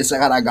ප්‍රමාණයක් බේස්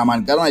එක කරා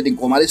ගමන් කරනවා. ඉතින්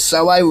කොහමරි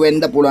සර්වයිව්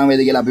වෙන්න පුළුවන්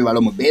වේද කියලා අපි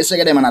බලමු. බේස්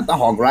එකට එම නැත්තම්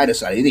හොග්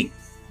රයිඩර්ස්ලා. ඉතින්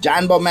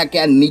ජයන්ට් බොම්බ් එකක්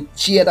කියන්නේ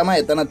නිච්චිය තමයි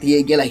එතන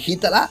තියෙයි කියලා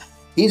හිතලා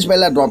හීස්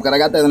බෙල්ල ඩ්‍රොප්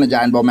කරගත්තා. එතන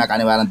ජයන්ට් බොම්බ් එකක්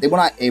අනිවාර්යෙන්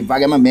තිබුණා. ඒ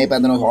වගේම මේ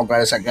පැත්තන හොග්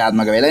රයිඩර්ස්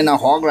ක්‍රියාත්මක වෙලා ඉන්න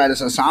හොග්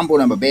රයිඩර්ස්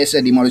සම්පූර්ණයෙන්ම බේස්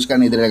එක ඩිමොලිෂ්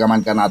කරන ඉදිරියට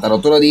ගමන් කරන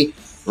අතරතුරදී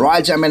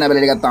රොයල් චැම්පියන්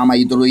ඇබිලිටි එකක්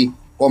තමයි ඉතුරුයි.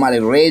 කොහමරි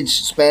රේජ්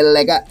ස්පෙල්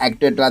එක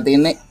ඇක්ටිවේට් වෙලා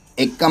තින්නේ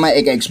එකම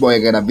එක එක්ස්බෝය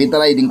එකට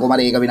විතරයි. ඉතින්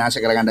කොහමරි ඒක විනාශ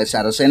කරගන්න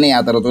සැරසෙන්නේ.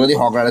 අතරතුරදී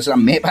හොග් රයිඩර්ස්ලා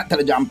මේ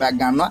පැත්තට ජම්ප් එකක්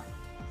ගන්නවා.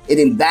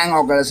 ඉතින් දැන්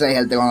හොග් රයිඩර්ස්ලා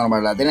හෙල්ත් එක හොඳට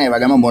බලලා තියෙනවා. ඒ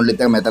වගේම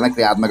මොල්ලිත් එක මෙතන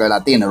ක්‍රියාත්මක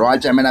වෙලා තියෙනවා. රොයල්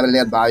චැම්පියන්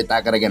ඇබිලිටි එකත්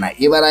භාවිතා කරගෙන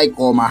ඉවරයි.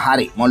 කොහම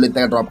හරි මොල්ලිත්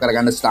එක ඩ්‍රොප්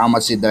කරගන්න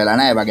ස්ටාර්මස් සිද්ධ වෙලා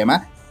නැහැ. ඒ වගේම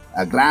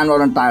ග්‍රෑන්ඩ්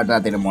වෝලන්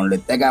ටාර්ට් තියෙන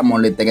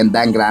මොල්ලිත් එකෙන්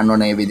දැන් ග්‍රෑන්ඩ්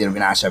වෝලන් මේ විදිහට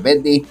විනාශ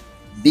වෙද්දී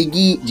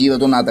දිගි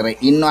ජීවතුන් අතර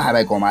ඉන්නවා.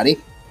 හැබැයි කොහමරි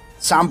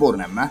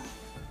සම්පූර්ණයෙන්ම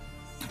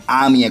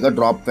ආමි එක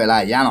ඩ්‍රොප්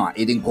වෙලා යනවා.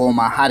 ඉතින් කොහම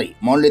හරි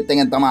මොල්ලිත්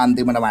එකෙන් තමයි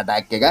අන්තිමටම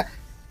අටැක් එක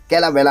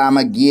කෙල වෙලාම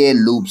ගියේ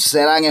ලූප්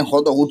සෙරාගෙන්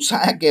හොඳ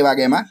උත්සාහයක්. ඒ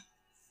වගේම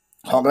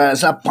හොග්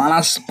රයිඩර්ස්ලා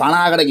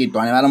 50කට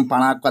කිට්ටුවා. අනිවාර්යයෙන්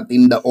 50ක්වත්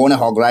ඉන්න ඕනේ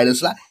හොග්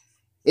රයිඩර්ස්ලා.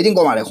 ඉතින්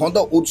කොහම හරි හොඳ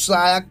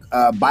උත්සාහයක්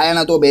බය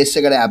නැතුව බේස්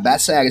එකට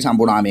බැස්සයාගේ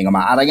සම්පූර්ණ ආමියකම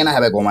අරගෙන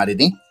හැබැයි කොහම හරි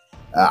ඉතින්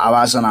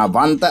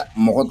අවාසනාවන්ත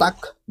මොහොතක්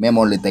මේ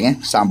මොල්ලිත් එකෙන්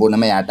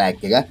සම්පූර්ණයෙන්ම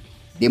අටැක් එක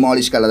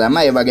ඩිමොලිෂ් කරලා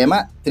දැම්මා. ඒ වගේම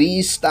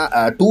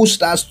 2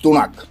 stars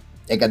 3ක්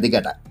එක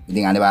දිගට.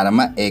 ඉතින්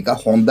අනිවාර්යයෙන්ම ඒක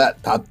හොඳ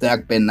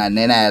තත්ත්වයක්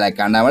පෙන්වන්නේ නැහැ ලයික්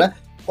කණ්ඩායමවල.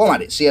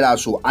 කොහමරි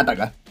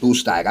 88ක 2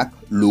 star එකක්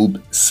ලූප්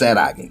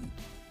සෙරාගෙන්.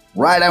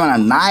 රයිඩ්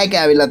එවන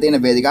නායකයා ඇවිල්ලා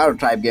තියෙන වේදිකාවට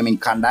ට්‍රයිබ් ගේමින්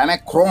කණ්ඩායමේ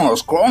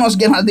ක්‍රෝනෝස්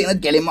ගෙනල්ලා තියෙන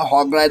කෙලින්ම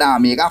හොග් රයිඩර්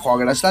ආමිය එක හොග්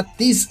රයිඩර්ස්ලා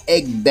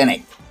 31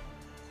 දෙනෙක්.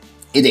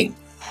 ඉතින්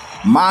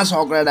මාස්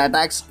හොග් රයිඩර්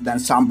ඇටැක්ස් දැන්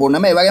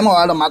සම්පූර්ණයෙන්ම ඒ වගේම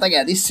ඔයාලට මතක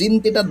ඇති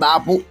සින්තිට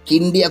දාපු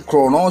කින්ඩිය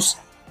ක්‍රෝනෝස්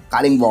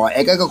කලින් වෝ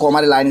එකක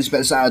කොහමරි ලයින්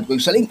ස්පෙල්ස් ආවත්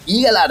ක්වික් සෙලින්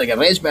ඊගලාට එක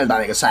රේජ් බෙල්ට්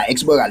එක සහ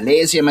එක්ස්බෝ එක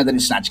ලේසියෙන් මෙතන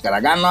ස්නැච්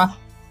කරගන්නවා.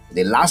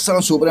 ඉතින්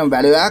ලස්සන සුපිරම්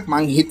වැලියු එකක්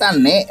මං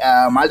හිතන්නේ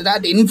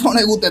මල්ටිටාට් ඉන්ෆෝන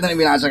එකකුත් එතන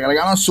විනාශ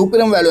කරගන්නවා.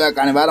 සුපිරම් වැලියු එකක්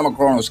අනිවාර්යයෙන්ම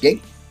ක්‍රෝනෝස්ගෙන්.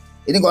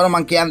 ඉතින් කොහොම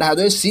මං කියන්න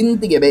හදුවේ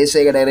සින්තිගේ බේස්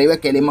එකට එරෙහිව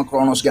කෙලින්ම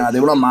ක්‍රෝනෝස් ගැන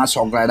දෙවුණා මාස්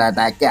හොග් රයිඩර්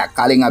ඇටැක් එක.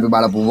 කලින් අපි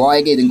බලපු වෝ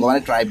එකේ ඉතින්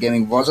කොහොමද tribe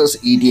gaming vs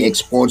ET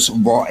Exports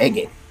වෝ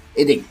එකේ.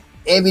 ඉතින්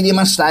ඒ විදිහම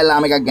ස්ටයිල්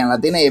ආම එකක් ගන්නලා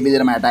තියෙන. ඒ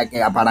විදිහටම ඇටැක්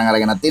එක පටන්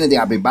අරගෙන තියෙන.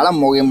 ඉතින් අපි බලමු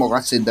මොකෙන්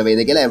මොකක් සිද්ධ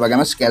වෙයිද කියලා. ඒ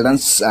වගේම ස්කෙල්ටන්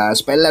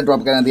ස්පෙල් එක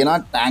ඩ්‍රොප් කරන තියෙනවා.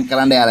 ටැන්ක්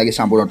කරන්න යාලගේ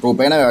සම්පූර්ණ ට්‍රූප්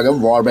එක. ඒ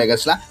වගේම වෝල්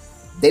බ්‍රේකර්ස්ලා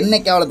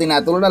දෙන්නෙක් යවලා තියෙන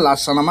ඇතුළට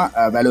ලස්සනම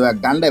වැලියු එකක්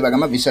ගන්න. ඒ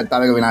වගේම විසෙට්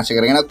එක විනාශ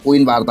කරගෙන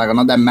ක්වීන් වාර්තා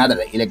කරනවා. දැන්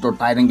මැදට ඉලෙක්ට්‍රෝ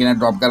ටයිටන් කෙනෙක්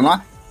ඩ්‍රොප් කරනවා.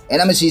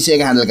 එනම CC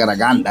එක හැන්ඩල්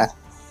කරගන්න.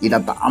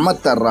 ඊටත්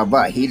අමතරව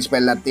හීල්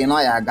ස්පෙල් එකක්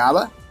තියෙනවා. යා ගාව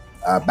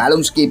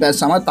බැලුන්ස් කීපර්ස්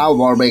සම තව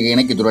වෝල් බ්‍රේකර්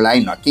කෙනෙක් ඉතුරුලා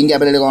ඉන්නවා. කිංග්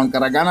ඇබිලිටි එක ඔන්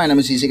කරගන්නවා.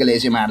 එනම CC එක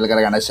ලේසියෙන්ම හැන්ඩල්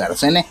කරගන්න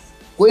සැරසෙන්නේ.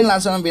 ක්වීන්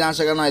ලස්සනම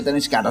විනාශ කරනවා. එතන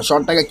ස්කැටර්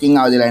ෂොට් එක කිංග්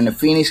අවදිලා ඉන්නේ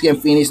ෆීනික්ස්ගෙන්.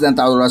 ෆීනික්ස් දැන්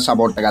තවදුරටත්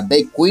සපෝට් එකක්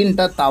දෙයි. ක්වීන්ට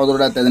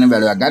තවදුරටත් එතන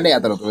වැලියු එකක් ගන්න. ඒ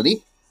අතරතුරදී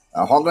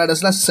හොග්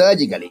රයිඩර්ස්ලා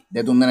සර්ජිකලි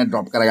දෙතුන් දෙනෙක්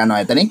ඩ්‍රොප්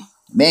කරගන්නවා එතනින්.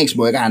 මේ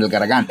එක්ස්බෝ එක හැන්ඩල්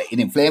කරගන්න.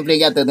 ඉතින් ෆ්ලේම්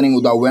ෆ්ලී එකත් එතනින්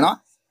උදව් වෙනවා.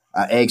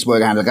 එක්ස්බෝ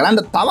එක හැන්ඩල්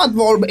කරන්න. තවත්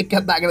වෝල් එකක්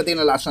දාගෙන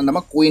තියෙන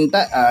ලස්සනම ක්වීන්ට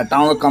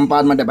ටවුන්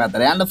කම්පාර්ට්මන්ට් එක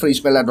පැත්තට යන්න ෆ්‍රී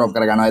ස්පෙල් එක ඩ්‍රොප්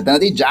කරගන්නවා.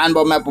 එතනදී ජයන්ට්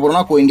බොම්බ් එක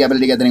පුරනවා. ක්වීන් ගේ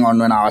ඇබිලිටි එක එතනින්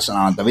ඔන් වෙන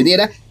අවසනාවන්ත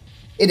විදියට.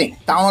 ඉතින්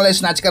ටවුන් වල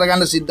ස්නැච්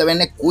කරගන්න සිද්ධ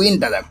වෙන්නේ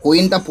ක්වීන්ටද.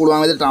 ක්වීන්ට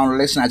පුළුවන් විදිහට ටවුන්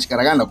වල ස්නැච්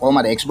කරගන්න.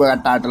 කොහමද එක්ස්බෝ එක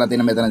ටාටලා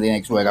තියෙන මෙතන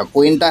තියෙන එක්ස්බෝ එක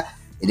ක්වීන්ට.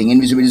 ඉතින්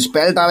ඉන්විසිබිලිටි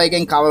ස්පෙල් තාව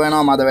එකෙන් කව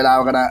වෙනවා මද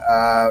වෙලාවකට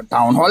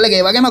ටවුන් හෝල් එකේ.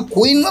 ඒ වගේම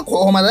ක්වීන්ව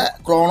කොහොමද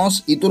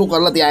ක්‍රෝනෝස් ඉතුරු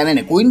කරලා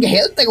තියාගෙන ක්වීන්ගේ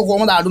හෙල්ත් එක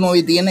කොහොමද අඩු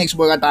නොවි තියෙන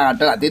එක්ස්බෝ එක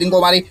ටාටලා. ඉතින්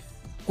කොහමරි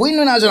ක්වීන්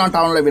විනාශ වෙනවා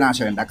ටවුන් වල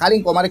විනාශ වෙන්න.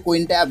 කලින් කොහමරි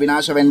ක්වීන්ට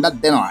විනාශ වෙන්නත්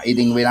දෙනවා.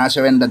 ඉතින් විනාශ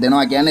වෙන්න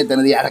දෙනවා කියන්නේ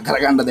එතනදී අර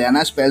කරගන්න දෙයක්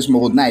නැහැ. ස්පෙල්ස්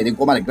මොකුත් නැහැ. ඉතින්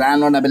කොහමරි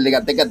ග්‍රෑන්ඩ් වෝන් ඇබිලිටි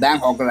එකත් එක්ක දැන්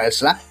හොග්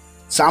රයිඩර්ස්ලා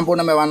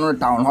සම්පූර්ණයෙන්ම වන්න ඕනේ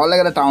ටවුන් හෝල්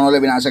එකට. ටවුන්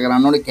හෝල් විනාශ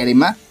කරන්න ඕනේ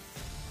කෙලින්ම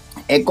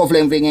එක්කෝ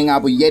ෆ්ලේම් ෆ්ලින්ගෙන්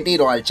ආපු යටි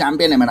රොයල්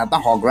චැම්පියන් එමෙ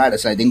නැත්නම් හොග්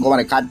රයිඩර්ස්ලා. ඉතින්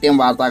කොහමරි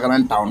කට්ටියම වාර්තා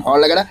කරන්නේ ටවුන්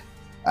හෝල් එකට.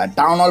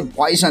 ටවුන් හෝල්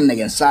පොයිසන්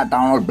එකෙන් සහ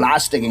ටවුන් හෝල්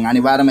බ්ලාස්ට් එකෙන්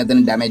අනිවාර්යයෙන්ම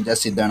එතන ඩැමේජ්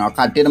එකක් සිද්ධ වෙනවා.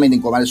 කට්ටියටම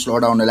ඉතින් කොහමරි ස්ලෝ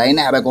ඩවුන් වෙලා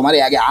ඉන්නේ. හැබැයි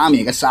කොහමරි යාගේ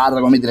ආමි එක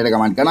සාර්ථකවම ඉදිරියට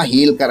ගමන් කරනවා.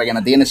 හීල්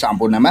කරගෙන තියෙන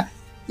සම්පූර්ණයෙන්ම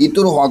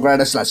ඉතුරු හොග්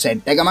රයිඩර්ස්ලා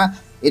සෙට් එකම.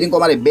 ඉතින්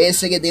කොහමරි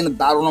බේස් එකේ තියෙන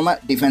දරුණුම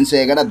ඩිෆෙන්ස්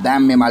එකකට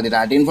දැන් මේ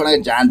මල්ටිටාට් ඉන්ෆෝන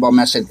එක ජයන්ට් බොම්බ්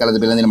එක සෙට් කරලා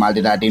තිබිලා තියෙන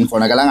මල්ටිටාට්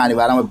ඉන්ෆෝන එක ළඟ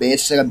අනිවාර්යයෙන්ම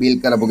බේස් එක බිල්ඩ්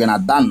කරපු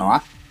කෙනෙක් දන්නවා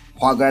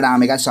හොග් රයිඩර්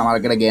ආමි එක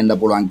සමහරකට ගේන්න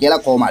පුළුවන්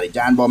කියලා. කොහමරි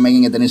ජයන්ට් බොම්බ්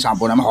එකෙන් එතනින්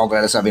සම්පූර්ණයෙන්ම හොග්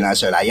රයිඩර්ස්ලා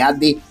විනාශ වෙලා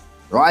යද්දී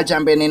රොයල්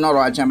චැම්පියන් ඉන්නවා.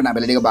 රොයල් චැම්පියන්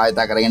ඇබිලිටි එක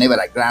භාවිතා කරගෙන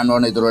ඉවරයි. ග්‍රෑන්ඩ්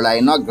වෝන් ඉතුරු වෙලා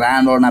ඉන්නවා.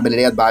 ග්‍රෑන්ඩ් වෝන්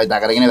ඇබිලිටි එකත් භාවිතා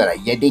කරගෙන ඉවරයි.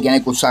 යටි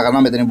කෙනෙක් උත්සාහ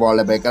කරනවා මෙතනින් බෝල්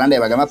එක බ්‍රේක් කරන්න.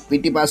 ඒ වගේම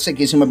පිටිපස්සේ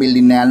කිසිම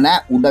බිල්ඩින් එකක්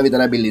නැහැ. උඩ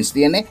විතරයි බිල්ඩින්ස්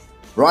තියෙන්නේ.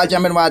 රොයල්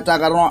චැම්පියන් වාර්තා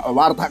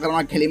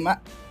කරනවා කෙලින්ම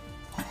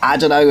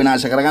ආචාදාව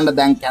විනාශ කරගන්න.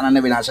 දැන්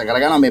කැනන් විනාශ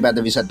කරගන්නවා. මේ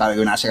පැත්තේ විසට්ටාව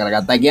විනාශ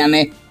කරගත්තා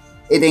කියන්නේ.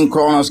 ඉතින්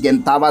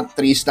ක්‍රෝනෝස්ගෙන් තවත්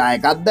 3 ස්ටාර්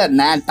එකක්ද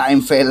නෑ.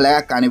 ටයිම් ෆේල්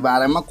එකක්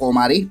අනිවාර්යයෙන්ම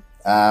කොහමරි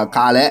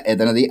කාලය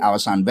එතනදී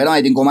අවසන් වෙනවා.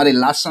 ඉතින් කොහමරි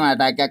ලස්සන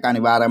ඇටැක් එකක්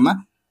අනිවාර්යයෙන්ම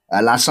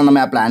ලස්සනම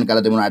ප්ලෑන්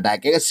කරලා තිබුණ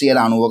ඇටැක් එක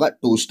 90ක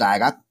 2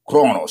 ස්ටාර් එකක්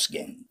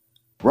ක්‍රෝනෝස්ගෙන්.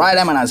 රයිට්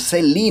එමන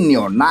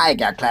සෙලීනියෝ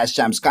නායකයා ක්ලෑෂ්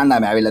චැම්ප්ස්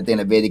කණ්ඩායම ඇවිල්ලා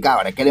තියෙන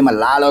වේදිකාවට කෙලිම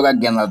ලාලෝ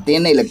එකක් ගෙනලා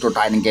තියෙන. ඉලෙක්ට්‍රෝ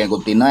ටයිටන්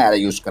කෙනෙකුත් ඉන්නවා.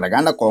 එයාලා යූස්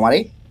කරගන්න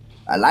කොහමරි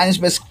ලයින්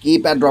ස්පේස්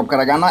කීපර් ඩ්‍රොප්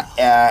කරගන්න.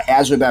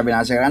 එයාර් ස්වීප් එක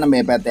විනාශ කරගන්න.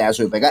 මේ පැත්තේ එයාර්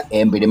ස්වීප් එක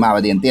එම් පිටිම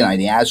අවදියෙන් තියෙනවා.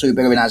 ඉතින් එයාර් ස්වීප්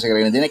එක විනාශ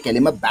කරගෙන තියෙන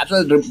කෙලිම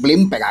බැටල්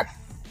බ්ලිම්ප් එකක්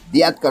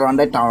දියත් කරවන්න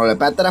ටවුන් වල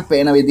පැත්තට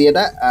පේන විදියට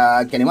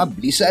කෙලිම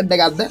බ්ලිසර්ඩ්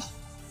එකක්ද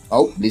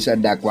ඔව්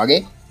බ්ලිසඩ් එකක්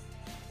වගේ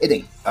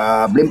ඉතින්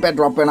බ්ලිම්පෙට්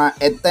ඩ්‍රොප් වෙනවා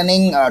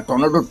එතනින්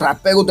ටොනටෝ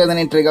ට්‍රැප් එකකුත්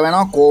එතනින් ට්‍රිගර්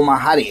වෙනවා කොහොම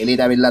හරි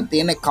එළියට අවිල්ලක්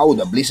තියෙන්නේ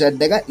කවුද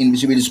බ්ලිසඩ් එක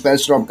ඉන්විසිබිලිටි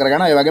ස්පෙල්ස් ඩ්‍රොප්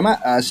කරගන්නවා ඒ වගේම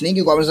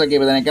ස්නීකි ගොබ්ලින්ස්ලා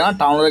කීප දෙනෙක් කරනවා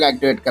ටවුනර් එක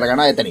ඇක්ටිවේට්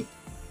කරගන්නවා එතනින්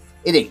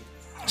ඉතින්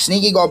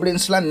ස්නීකි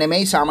ගොබ්ලින්ස්ලා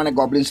නෙමෙයි සාමාන්‍ය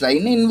ගොබ්ලින්ස්ලා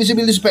ඉන්නේ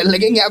ඉන්විසිබිලිටි ස්පෙල්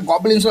එකෙන් එයා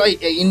ගොබ්ලින්ස්ලා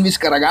ඉන්විස්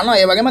කරගන්නවා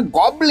ඒ වගේම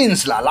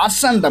ගොබ්ලින්ස්ලා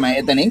ලස්සන තමයි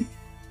එතනින්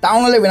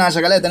ටවුනර් විනාශ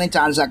කරලා එතනින්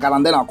chance එකක්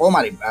අරන් දෙනවා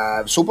කොහොම හරි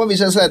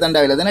සුපර්විසර්ස්ලා එතනට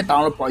ඇවිල්ලා දෙන්නේ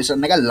ටවුනර්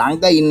පොයිසන් එක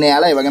ළඟ ඉන්න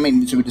යාලා ඒ වගේම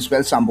ඉන්විසිබිලිටි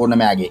ස්පෙල්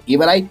සම්පූර්ණයෙන්ම යාගේ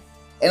ඉවරයි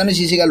enemy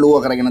CC එක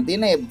ලෝව කරගෙන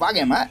තියෙන ඒ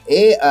වගේම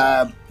ඒ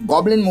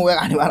goblin move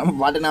එක අනිවාර්යයෙන්ම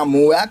වටිනා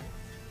move එකක්.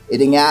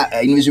 ඉතින්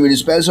එයා invisibility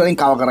spells වලින්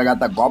cover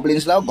කරගත්ත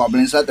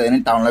goblinsලා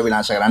තේරෙන town වල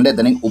විනාශ කරන්න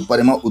එතනින්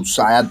උපරිම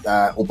උත්සාහයත්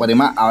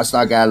උපරිම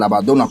අවස්ථාවක්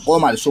ලබා දුන්නා.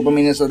 කොහොමද super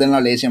minions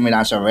දෙන්නා ලේසියෙන්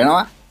විනාශ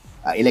වෙනවා.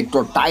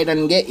 electro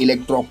titan ගේ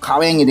electro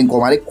කවෙන් ඉතින්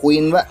කොහොමද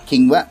queen ව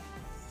king ව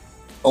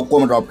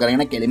ඔක්කොම drop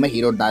කරගෙන කෙලින්ම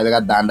hero dive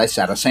එකක් දාන්නයි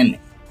සැරසෙන්නේ.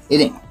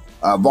 ඉතින්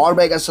wall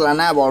breakers ලා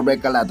නැහැ wall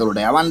break කරලා ඇතුළට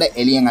යවන්න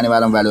එළියෙන්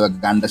අනිවාර්යම value එක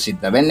ගන්න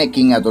සිද්ධ වෙන්නේ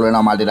king ඇතුළ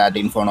වෙනවා multi rat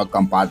inferno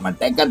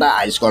compartment එකට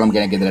ice column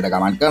කෙනෙක් ඉදිරියට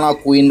ගමන් කරනවා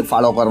queen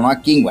follow කරනවා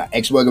king ව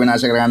x boy එක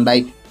විනාශ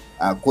කරගන්නයි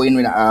queen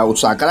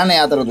උත්සාහ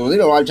කරන්නේ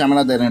අතරතුරදී royal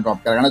champion දෙරෙන් drop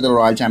කරගන්න ඒතර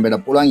royal champion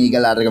ට පුළුවන්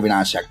eagle art එක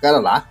විනාශ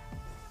කරලා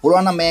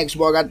පුළුවන් නම් මේ x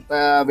boy එකත්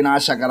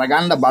විනාශ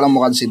කරගන්න බලමු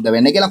මොකද සිද්ධ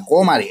වෙන්නේ කියලා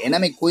කොහොම හරි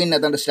enemy queen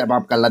එතනට step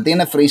up කරලා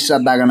තියෙන freeze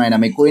එකක් දාගන්නවා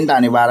enemy queen ට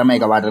අනිවාර්යයෙන්ම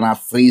ඒක වටනවා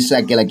freeze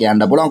එක කියලා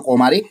කියන්න පුළුවන්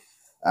කොහොම හරි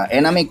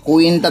enemy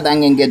queen ට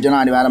දැන් engage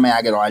වෙනවා අනිවාර්යයෙන්ම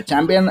යාගේ royal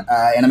champion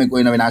enemy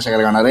queen විනාශ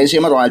කරගන්න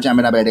රේසියම royal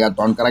champion අපේ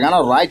ටිකක් on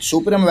කරගන්නවා right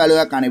supreme value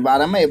එකක්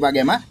අනිවාර්යයෙන්ම ඒ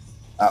වගේම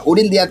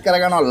උඩින් දියත්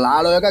කරගන්නවා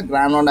ලාලෝ එක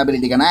grand round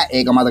ability එක නෑ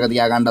ඒක මතක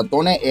තියාගන්නත්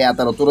ඕනේ ඒ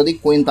අතරතුරදී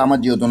queen තම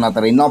ජීවතුන්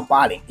අතර ඉන්නවා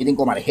පාඩේ ඉතින්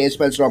කොහමද haze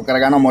spells drop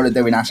කරගන්නවා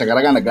මොළෙත් විනාශ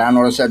කරගන්න grand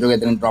round set එක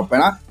එතනින් drop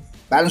වෙනවා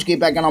balance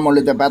keep එක කරනවා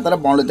මොළෙත්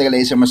පැත්තට මොළෙත් එක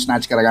ලේසියම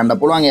snatch කරගන්න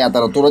පුළුවන් ඒ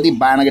අතරතුරදී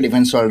භයානක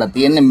defense වලට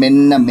තියෙන්නේ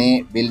මෙන්න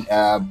මේ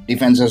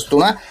defenses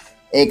තුන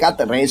ඒකත්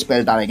රේස්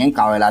පෙල්ටාව එකෙන්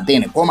කව වෙලා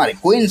තියෙන කොහමද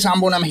queen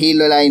සම්පූර්ණයෙන්ම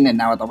heal වෙලා ඉන්නේ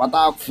නැවත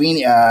වතාවක්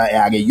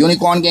එයාගේ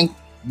unicorn ගෙන්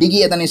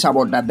ඩිගි එතනින්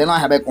support එකක් දෙනවා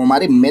හැබැයි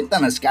කොහමද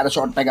මෙතන scatter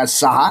shot එක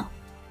සහ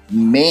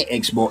මේ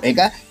exbo එක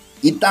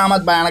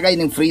ඉතාමත් භයානකයි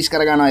ඉතින් freeze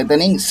කරගන්නවා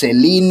එතනින්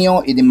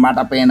සෙලීනියෝ ඉතින්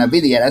මට පේන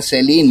විදියට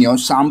සෙලීනියෝ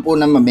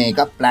සම්පූර්ණයෙන්ම මේක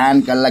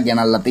plan කරලා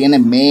ගෙනල්ලා තියෙන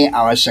මේ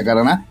අවශ්‍ය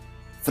කරන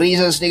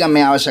freezers ටික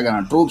මේ අවශ්‍ය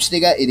කරන troops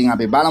ටික ඉතින්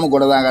අපි බලමු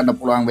ගොඩ දා ගන්න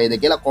පුළුවන් වේද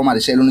කියලා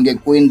කොහමද සෙලුන්ගේ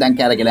queen දැන්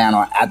කැරකලා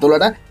යනවා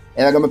ඇතුළට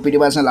ඒවගේම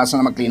පිටිපස්සෙන්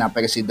ලස්සනම clean up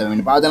එක සිද්ධ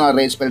වෙන්නේ. පාදනවා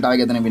රේස් පෙල්ට්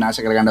එක එතන විනාශ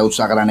කරගන්න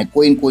උත්සාහ කරන්නේ.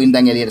 queen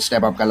දැන් එළියට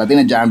step up කරලා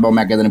තියෙන giant bomb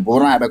එකක් එතන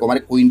පෝරනවා. හැබැයි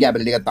කොහමද queen ගේ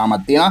ability එක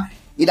තාමත් තියෙනවා.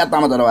 ඊටත්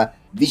අමතරව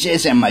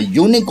විශේෂයෙන්ම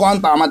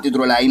unicorn තාමත්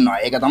ඉතුරු වෙලා ඉන්නවා.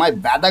 ඒක තමයි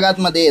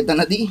වැදගත්ම දේ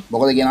එතනදී.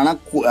 මොකද කියනවා නම්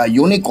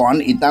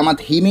unicorn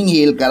ඊටමත් healing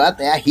heal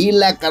කරත් එයා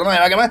heal එක කරනවා.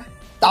 ඒවගේම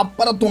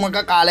තප්පර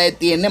 3ක කාලයේ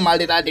තියෙන්නේ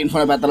multi rat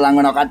inferno පැත්තට ලඟ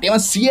වෙනවා. කට්ටියම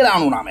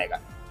 99%ක.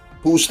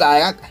 2 star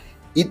එකක්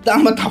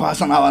ඉතාම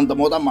තවාසනාවන්ත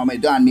මොකද මම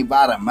හිතුවා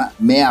අනිවාර්යයෙන්ම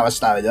මේ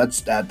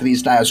අවස්ථාවේදීවත් 3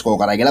 star score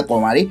කරා කියලා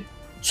කොහොම හරි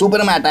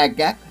සුපර්ම ඇටැක්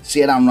එකක්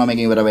 99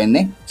 එකකින් ඉවර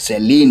වෙන්නේ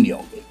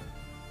සෙලීනියෝගේ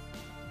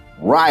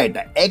right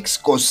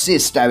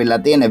exorcist ඇවිල්ලා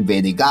තියෙන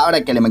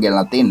වේදිකාවට කෙලිම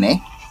ගෙනලා තින්නේ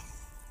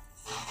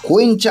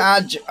queen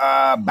charge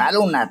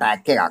balloon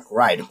attack එකක්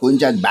right queen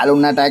charge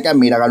balloon attack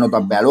එක මීට කලින්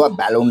උතක් බැලුවා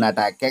balloon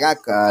attack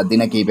එකක්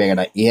දින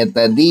කීපයකට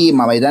ඉහතදී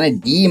මම හිතන්නේ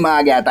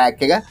ඩීමාගේ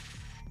attack එක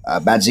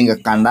බැට්සිංග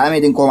කණ්ඩායම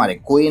ඉතින් කොහොම හරි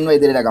queen ව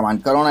ඉදිරියට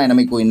ගමන් කරනවා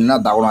enemy queen ඉන්නවා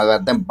දකුණු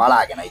පැත්තෙන්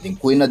බලාගෙන ඉතින්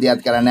queen ව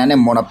දියත් කරන්න යන්නේ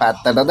මොන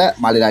පැත්තටද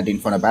මලිරාට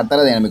ඉන්ෆර්නෝ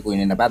පැත්තටද enemy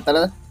queen ඉන්න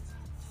පැත්තටද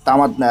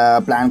තමත්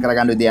plan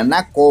කරගන්න විදියක්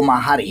නැහැ කොහොම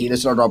හරි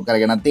healers drop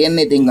කරගෙන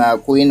තියෙන්නේ ඉතින්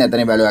queen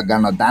එතන value එකක්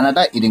ගන්නවා දැනට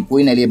ඉතින්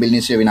queen එළිය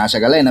buildings විනාශ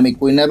කරලා enemy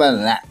queen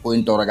නෑ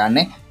queen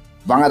තෝරගන්නේ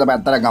වංගත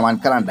පැත්තට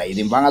ගමන් කරන්නයි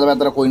ඉතින් වංගත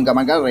පැත්තට queen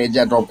ගමන් කරලා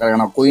rage drop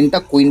කරගෙන queen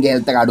ට queen ගේ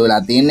health එක අඩු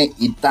වෙලා තියෙන්නේ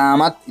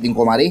ඉතාමත් ඉතින්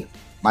කොහොම හරි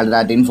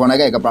මල්ටිරාට ඉන්ෆර්නෝ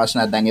එක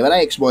ප්‍රශ්නයක් දැන්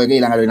ඉවරයි එක්ස් බෝයි එක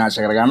ඊළඟට විනාශ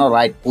කර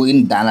ගන්නවා රයිට්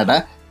queen දැනට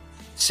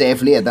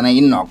සේෆ්ලි එතන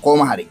ඉන්නවා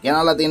කොහොම හරි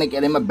ගෙනල්ලා තියෙන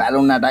කෙලින්ම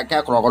බැලුන් ඇටැක්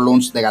එක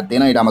ක්‍රොකොලූන්ස් දෙකක්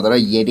තියෙනවා ඊට අමතරව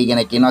යේටි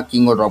කෙනෙක් ඉන්නවා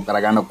කිංග් එක ඩ්‍රොප්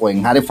කරගන්න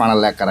කොහෙන් හරි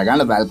ෆනල් එකක්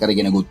කරගන්න වැල්කරි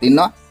කෙනෙකුත්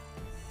ඉන්නවා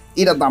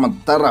ඊට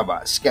අමතරව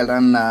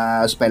ස්කෙල්ටන්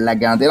ස්පෙල්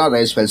එකක් ගන්න තියෙනවා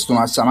රේස් ස්පෙල්ස්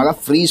තුනක් සමග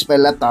ෆ්‍රී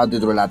ස්පෙල් එකක් තාත්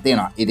ඉතුරු වෙලා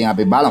තියෙනවා ඉතින්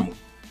අපි බලමු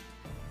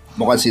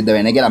මොකද සිද්ධ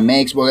වෙන්නේ කියලා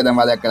මේ එක්ස් බෝයි එක දැන්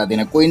වාදයක් කරලා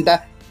තියෙන queen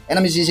ට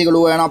enemy CC එක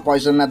ලුව වෙනවා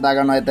poison එකක් දා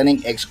ගන්නවා එතනින්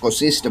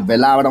exorcist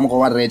වෙලාවටම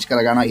කොහොමද රේජ් කර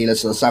ගන්නවා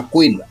healers සහ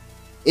queen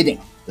ඉතින්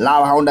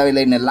lava hound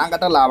ඇවිල්ලා ඉන්නේ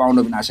ළඟට lava hound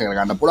විනාශ කර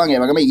ගන්න පුළුවන්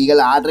ඒ වගේම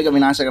eagle archer එක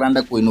විනාශ කරන්න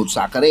queen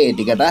උත්සාහ කරේ ඒ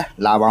ටිකට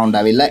lava hound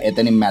ඇවිල්ලා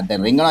එතනින්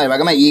මැද්දෙන් රිංගනවා ඒ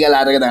වගේම eagle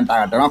archer එක දැන්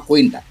ටාගට් කරනවා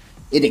queen ට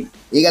ඉතින්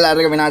eagle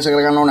archer එක විනාශ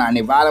කර ගන්න ඕන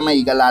අනිවාර්යයෙන්ම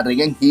eagle archer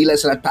එකෙන්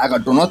healers ලා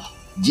ටාගට් වුණොත්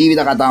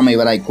ජීවිත කතාවම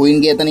ඉවරයි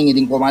queen ගේ එතනින්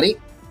ඉතින් කොහොම හරි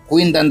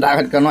queen දැන්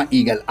ටාගට් කරනවා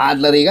eagle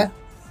archer එක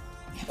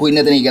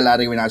queen එතන eagle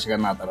archer එක විනාශ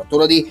කරන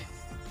අතරතුරදී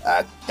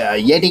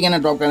යේටි ගැන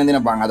ඩ්‍රොප් කරන දින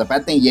බං අද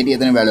පැත්තෙන් යේටි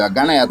එතන වැලුවක්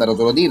ගන්න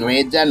අතරතුරදී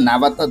රේජ්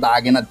නැවත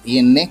දාගෙන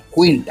තියෙන්නේ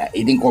queen ට.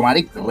 ඉතින් කොහොම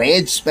හරි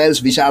රේජ්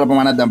ස්පෙල්ස් විශාල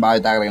ප්‍රමාණයක් දැන්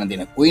භාවිත කරගෙන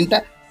තියෙන queen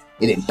ට.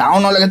 ඉතින්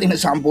ටවුන් වල තියෙන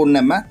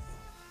සම්පූර්ණයෙන්ම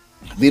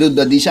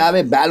විරුද්ධ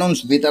දිශාවේ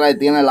බැලන්ස් විතරයි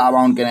තියෙන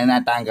ලාවා වුන් කෙනෙක්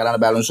නෑ ටැන් කරන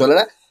බැලන්ස්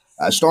වල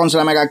ස්ටෝන්ස්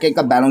ළම එකක්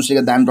එක්ක බැලන්ස්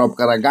ටික දැන් ඩ්‍රොප්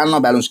කර ගන්නවා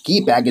බැලන්ස්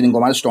කීපයක් ඉතින්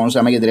කොහොම හරි ස්ටෝන්ස්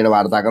ළම එක ඉදිරියට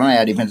වාර්තා කරනවා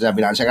එයා ඩිෆෙන්ස් එක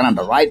විනාශ කරන්න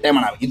රයිට් ටයිම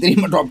නම්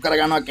ඉදිරියම ඩ්‍රොප් කර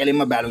ගන්නවා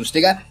කෙලින්ම බැලන්ස්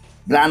ටික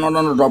ග්‍රෑන්ඩ්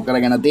වෝඩන් ඩ්‍රොප්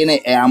කරගෙන තියෙන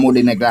එයා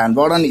මුඩින් ග්‍රෑන්ඩ්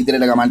වෝඩන්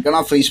ඉදිරියට ගමන්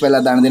කරනවා ෆ්‍රීස් ස්පෙල්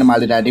එකක් දාන තියෙන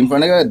මල්ටි ටැටින්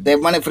ෆෝන් එක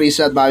දෙවනේ ෆ්‍රීස්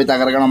එකක් භාවිත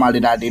කරගෙන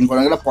මල්ටි ටැටින්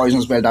ෆෝන් එකට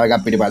පොයිසන් ස්පෙල් ටව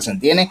එකක් පිටිපස්සෙන්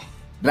තියෙන්නේ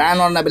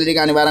ග්‍රෑන්ඩ් වෝඩන් ඇබිලිටි එක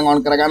අනිවාර්යෙන්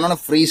ඔන් කරගන්න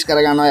ඕන ෆ්‍රීස්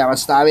කරගන්නවා ඒ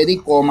අවස්ථාවේදී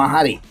කොහොම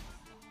හරි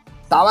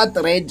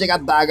තවත් රේජ්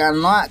එකක්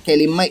දාගන්නවා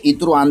කෙලින්ම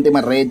ඉතුරු අන්තිම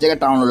රේජ් එක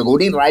ටවුන් වල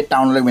ගොඩින් රයිට්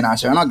ටවුන් වල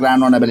විනාශ වෙනවා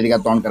ග්‍රෑන්ඩ් වෝඩන් ඇබිලිටි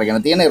එකත් ඔන්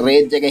කරගෙන තියෙන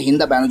රේජ් එකේ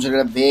හින්දා බැලන්ස්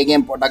එකට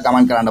වේගයෙන් පොඩක්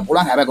ගමන් කරන්න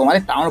පුළුවන් හැබැයි කොහොම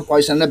හරි ටවුන්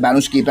පොයිසන් එක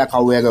බැලන්ස් කීපයක්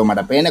හවුවේක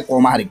මට පේන්නේ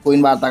කොහොම හරි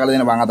කුයින් වාර්තා කරලා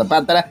දෙන වංගත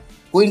පැත්තට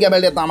කුයින්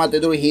ගැබල්ට තමත්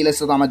ඉතුරු හීලස්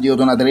තමත්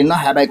ජීවතුන් අතර ඉන්නවා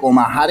හැබැයි කොහොම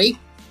හරි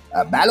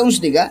බැලන්ස්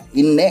ටික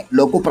ඉන්නේ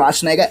ලොකු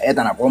ප්‍රශ්නයක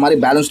එතන කොහොම හරි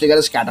බැලන්ස්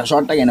ටිකට ස්කැටර්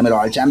ෂොට් එක එන මේ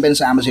රොයල් චැම්පියන්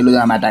සෑම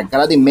සිල්ලුදාම ඇටැක්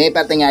කරද්දි මේ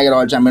පැත්තෙන් ආගේ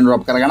රොයල් චැම්පියන්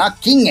ඩ්‍රොප් කරගෙන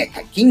කිං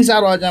එක කිං සා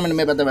රොයල් චැම්පියන්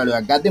මේ පැත්ත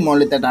වැලුවක් ගත්තා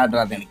මොල්ලිට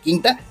ටාටා දෙන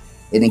කිංට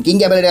ඉතින්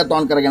කිං ගැබල්ට එක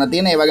තෝන් කරගෙන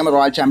තියෙන ඒ වගේම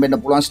රොයල්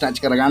චැම්පියන්ට පුළුවන් ස්නැච්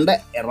කරගන්න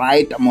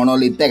රයිට්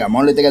මොනොලිත්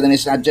එක දෙන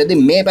ස්නැච්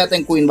එද්දි මේ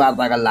පැත්තෙන් කුයින්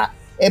වාර්තා කළා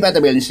ඒ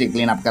පැත්ත බෙලින් ස්ටික්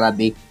ක්ලීන් අප්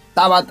කරද්දි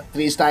තවත්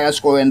 3 ස්ටාර්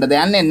ස්කෝර් වෙන්න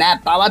දෙන්නේ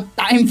නැහැ තවත්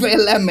ටයිම්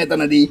ෆේල් එක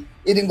මෙතනදී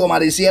ඉතින්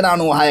කොමාරි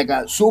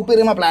 96ක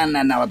සුපිරිම ප්ලෑන්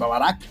එක නැවත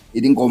වරක්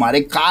ඉතින්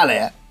කොමාරි කාලය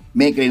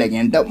මේ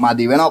ක්‍රීඩකයන්ට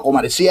මදි වෙනවා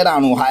කොමාරි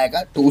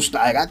 96ක 2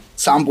 ස්ටාර් එකක්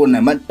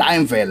සම්පූර්ණයෙන්ම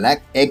ටයිම් ෆේල්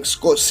එකක්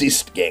එක්ස්කෝ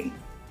සිස්ට් ගෙන්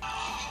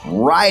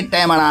රයිට්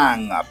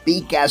එමනම්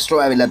පී කැස්ට්‍රෝ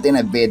ඇවිල්ලා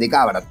තියෙන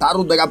වේදිකාවට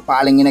තරු දෙකක්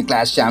පාලින් ඉන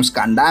ක්ලාස් චැම්ප්ස්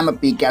කණ්ඩායම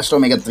පී කැස්ට්‍රෝ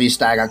මේක 3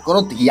 ස්ටාර් එකක්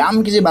කරොත්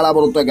යම් කිසි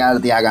බලාපොරොත්තුවක්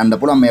ගාලා තියාගන්න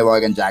පුළුවන් මේ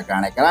වගේ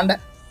ජයග්‍රහණය කරන්න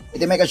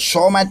ඉතින් මේක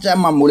ෂෝ මැච් එකක්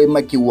මම මුලින්ම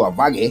කිව්වා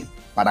වගේ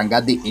පටන්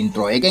ගද්දි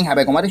ඉන්ට්‍රෝ එකෙන්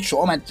හැබැයි කොමාරි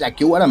ෂෝ මැච් එකක්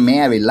කිව්වට මේ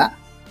ඇවිල්ලා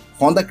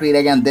හොඳ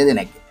ක්‍රීඩකයන්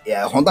දෙදෙනෙක්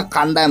හොඳ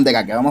කණ්ඩායම් දෙකක්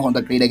ගම හොඳ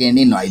ක්‍රීඩකයන්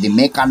ඉන්නවා ඉතින්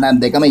මේ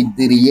කණ්ඩායම් දෙකම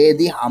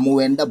ඉදිරියේදී හමු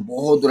වෙන්න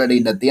බොහෝ දුරට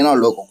ඉඳ තියෙනවා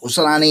ලෝක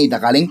කුසලානේ ඊට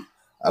කලින්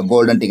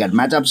ගෝල්ඩන් ටිකට්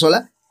මැච් අප්ස් වල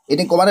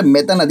ඉතින් කොහමද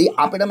මෙතනදී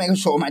අපිට මේක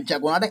ෂෝ මැච්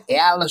එකක් වුණාට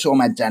එයාලා ෂෝ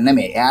මැච් එකක්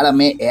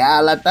නෙමෙයි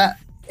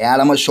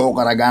එයාලම ෂෝ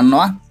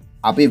කරගන්නවා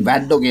අපි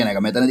වැඩ්ඩෝ කියන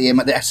එක මෙතනදී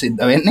එහෙම දෙයක්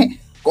සිද්ධ වෙන්නේ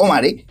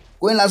කොහමරි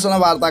කුයින් ලස්සන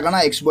වාර්තා කරන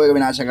එක්ස්බෝ එක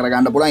විනාශ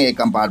කරගන්න පුළුවන් ඒ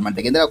කම්පාර්ට්මන්ට්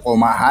එකේ ඉඳලා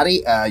කොහම හරි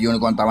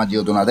යුනිකෝන් තමයි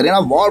ජීවතුන් අතර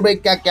එනවා වෝල්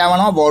බ්‍රේක් එකක්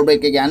යවනවා වෝල්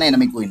බ්‍රේක් එක යන්නේ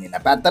එනමි කුයින් ඉන්න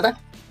පැත්තට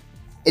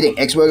ඉතින්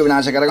එක්ස්බෝ එක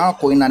විනාශ කරගනවා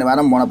කුයින්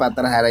අනිවාර්යෙන් මොන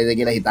පැත්තට හැරෙයිද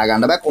කියලා හිතා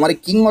ගන්න බෑ කොහමරි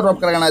කිං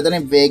ඩ්‍රොප් කරගෙන එතන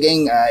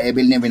වේගෙන් ඒ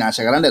බිල්ඩින් විනාශ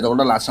කරන්න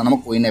එතකොට ලස්සනම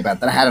කුයින් ඒ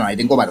පැත්තට හැරෙනවා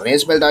ඉතින් කොහමරි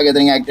රේස් බෙල්ට් එක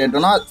ගෙදරින් ඇක්ටිවේට්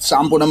වෙනවා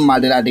සම්පූර්ණ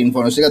මල්ටිලාට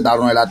ඉන්ෆෝනස් එක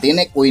දරුණු වෙලා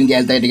තියෙන්නේ කුයින්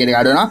ගේල් ටික ටික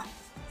අඩු වෙනවා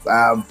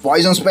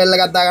පොයිසන් ස්පෙල්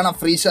එකක් දාගන්න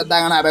ෆ්‍රීස් එකක්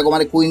දාගන්න හැබැයි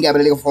කොහමරි කුයින්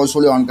ගැබිලිටි එක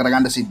ෆෝස්ෆුලි ඔන්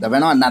කරගන්න සිද්ධ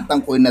වෙනවා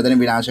නැත්තම් කුයින් එතන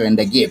විනාශ වෙන්න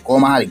ගියේ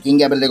කොහම හරි කිං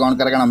ගැබිලිටි එක ඔන්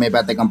කරගන්න මේ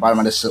පැත්තේ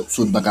කම්පාර්ට්මන්ට්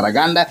සුද්ධ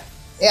කරගන්න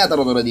ඒ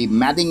අතරතුරදී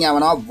මැටින්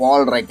යවනවා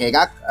වෝල් රෙක්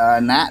එකක්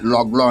නෑ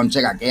ලොග් ලොන්ච්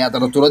එකක් ඒ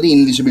අතරතුරදී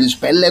ඉන්විසිබිල්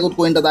ස්පෙල් එකකුත්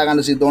කුයින්ට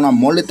දාගන්න සිද්ධ වුණා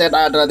මොල්ලිට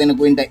ටාටා දෙන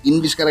කුයින්ට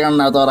ඉන්විස්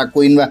කරගන්න නැවතවරක්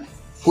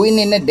කුයින්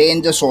ඉන්නේ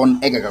ඩේන්ජර් සෝන්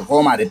එකක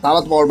කොහම හරි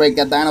තවත් වෝල් බ්‍රේක්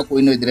එකක් දාගෙන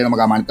කුයින් ඉදිරියටම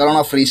ගමන්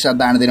කරනවා ෆ්‍රීස් එකක්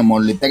දාන දෙන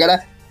මොල්ලිත්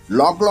එකට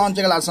ලොක් ලොන්ච්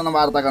එක ලස්සන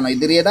වාර්තා කරන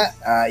ඉදිරියට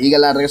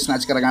ඊගලාට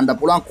ස්නැච් කරගන්න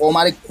පුළුවන්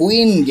කොහම හරි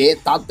කුයින්ගේ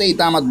තත්ත්වය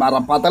ඉතාමත්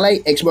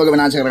බරපතලයි එක්ස්බෝ එක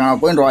විනාශ කරගන්න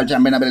කුයින් රොයල්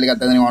චැම්පියන් ඇබිලිටි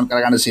එකත් එතනින් ඔන්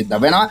කරගන්න සිද්ධ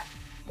වෙනවා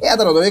ඒ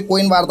අතරතුරදී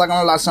කුයින් වාර්තා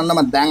කරන ලස්සනම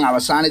දැන්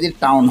අවසානයේදී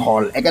ටවුන්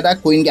හෝල් එකට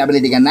කුයින්ගේ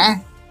ඇබිලිටි එක නැහැ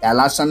එයා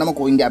ලස්සනම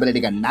කුයින්ගේ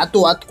ඇබිලිටි එක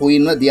නැතුවත්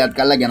කුයින්ව දියත්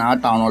කරලා ගෙනාවා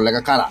ටවුන් හෝල් එක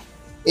කරා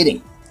ඉතින්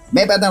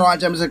මේ පැත්තෙන්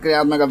රොයල් චැම්පියන්ස්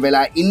ක්‍රියාත්මක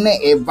වෙලා ඉන්නේ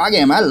ඒ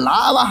වගේම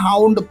ලාවා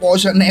හවුන්ඩ්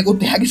පෝෂන්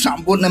එකකුත් එයාගේ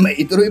සම්පූර්ණයෙන්ම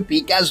ඉතුරුයි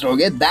පී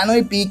කැස්ට්‍රෝගේ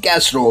දැනුයි පී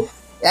කැස්ට්‍රෝ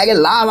එයාගේ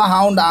ලාවා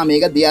හවුන්ඩ්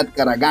ආමේක දියත්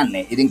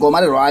කරගන්නේ ඉතින් කොහම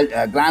හරි රොයල්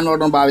ග්‍රෑන්ඩ්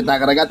වෝඩන්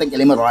භාවිතා කරගත්ත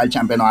කෙලිම රොයල්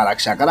චැම්පියන්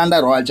ආරක්ෂා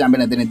කරන්න රොයල්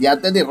චැම්පියන් එතන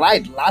දියත් වෙද්දී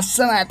රයිට්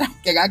ලස්සන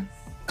ඇටැක් එකක්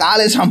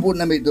කාලේ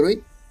සම්පූර්ණයෙන්ම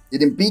ඉතුරුයි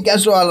ඉතින් පී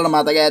කැස්ට්‍රෝ වලට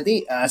මතක ඇති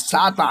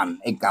සාතාන්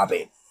එක්ක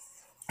අපේ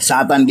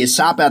සාතාන්ගේ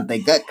සාපයත්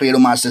එක්ක ක්‍රීඩු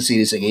මාස්ටර්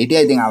සීරීස් එකේ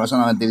හිටියා ඉතින්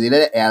අවසානවත්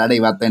විදිහට එයාලට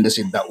ඉවත් වෙන්න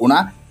සිද්ධ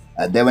වුණා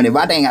දෙවනි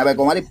වටෙන් හැබැයි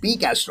කොහම හරි පී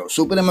කැස්ට්‍රෝ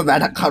සුපිරිම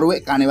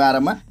වැඩකරුවෙක්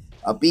අනිවාර්යයෙන්ම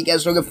පී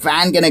කැස්ට්‍රෝගේ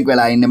ෆෑන් කෙනෙක්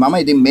වෙලා ඉන්නේ මම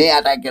ඉතින් මේ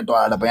ඇටැක් එකට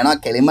ඔයාලට පේනවා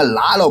කෙලින්ම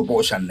ලාලෝ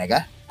පෝෂන් එක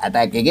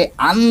ඇටැක් එකේ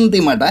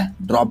අන්තිමට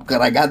ඩ්‍රොප්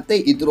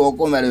කරගත්තේ ඉතුරු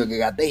ඔක්කොම වැලියු එක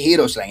ගත්තේ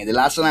හීරෝස්ලන් ඉතින්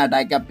ලස්සන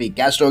ඇටැක් එකක් පී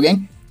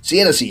කැස්ට්‍රෝගෙන්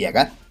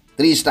 100ක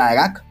 3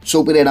 ස්ටාර් එකක්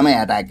සුපිරියටම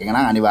ඇටැක් එක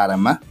නම්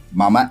අනිවාර්යයෙන්ම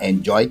මම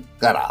එන්ජොයි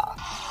කරා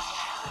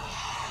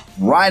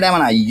right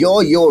එමන යෝ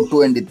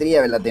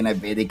 23 වෙලා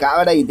තියෙන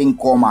වේදිකාවට ඉතින්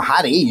කොහම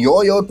හරි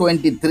යෝ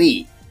 23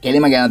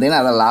 කෙලිම ගැන තියෙන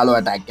අර ලාලෝ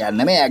ඇටැක් එකක්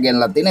නෙමෙයි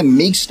එයාගෙනලා තියෙන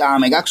මික්ස්ඩ්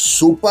ආම් එකක්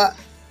සුපර්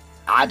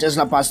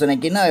ආචර්ස්ලා 5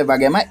 දෙනෙක් ඉන්නවා ඒ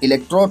වගේම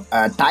ඉලෙක්ට්‍රෝ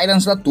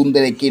ටයිටන්ස්ලා 3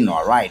 දෙනෙක්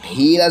ඉන්නවා right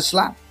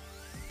හීලර්ස්ලා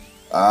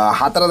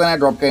 4 දෙනා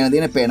ඩ්‍රොප් කරගෙන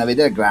තියෙන පේන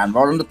විදිහට ග්‍රෑන්ඩ්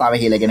වෝඩන්ට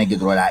තව හීලර් කෙනෙක්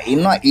ඉතුරු වෙලා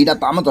ඉන්නවා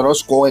ඊට අමතරව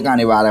ස්කෝර් එක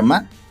අනිවාර්යයෙන්ම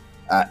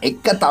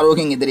එක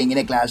තරුවකින් ඉදිරියෙන්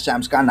ඉන්නේ ක්ලාස්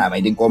චැම්ප්ස් කණ්ඩායම.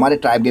 ඉතින් කොහම හරි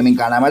ට්‍රයිබ් ගේමින්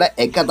කණ්ඩායමට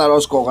එක තරුව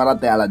ස්කෝර්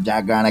කරත් එයාලා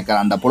ජයග්‍රහණය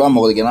කරන්න පුළුවන්.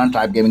 මොකද කියනවා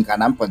ට්‍රයිබ් ගේමින්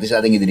කණ්ඩායම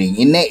ප්‍රතිශතයෙන් ඉදිරියෙන්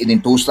ඉන්නේ.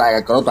 ඉතින් 2 ස්ටාර්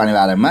එකක් කරොත්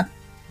අනිවාර්යයෙන්ම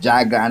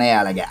ජයග්‍රහණය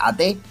එයාලගේ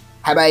අතේ.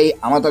 හැබැයි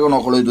අමතක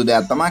නොකළ යුතු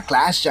දෙයක් තමයි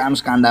ක්ලාස්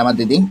චැම්ප්ස් කණ්ඩායමත්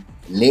ඉතින්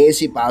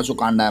ලේසි පාසු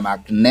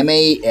කණ්ඩායමක්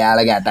නෙමෙයි.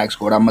 එයාලගේ ඇටැක්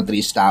ස්කෝරම්ම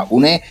 3 ස්ටාර්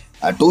උනේ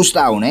 2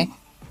 ස්ටාර් උනේ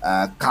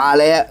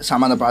කාලය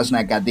සමන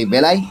ප්‍රශ්නයක් ඇති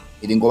වෙලයි.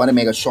 ඉතින් කොහමද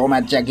මේක ෂෝ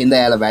මැච් එකක් ඉඳලා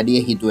එයාලා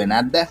වැඩි හිතුවේ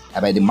නැද්ද?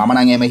 හැබැයි ඉතින් මම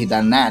නම් එහෙම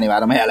හිතන්නේ නැහැ.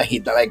 අනිවාර්යයෙන්ම එයාලා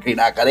හිතලා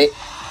ක්‍රීඩා කරේ.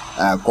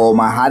 කොහම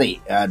හරි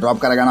ඩ්‍රොප්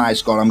කරගෙන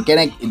අයිස් කොලම්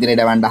කෙනෙක්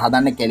ඉදිරියට වන්න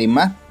හදන්නේ කෙලින්ම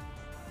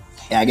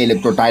එයාගේ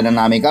ඉලෙක්ට්‍රෝ ටයිටන්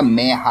නාමික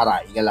මේ හරා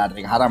ඉගලාට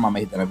එක හරා මම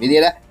හිතන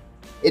විදියට.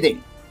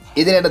 ඉතින්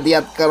ඉදිරියට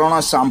දියත් කරන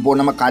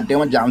සම්පූර්ණම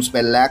කට්ටියම ජම්ප්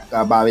ස්පෙල් එකක්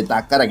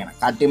භාවිතා කරගෙන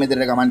කට්ටියම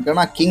ඉදිරියට ගමන්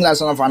කරනවා කිං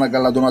ලස්සන ෆනල්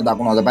කරලා දුන්නා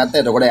දකුණු අත පැත්ත.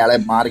 එතකොට යාලේ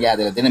මාර්ගය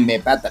ඇදලා තියෙන මේ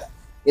පැත්තට.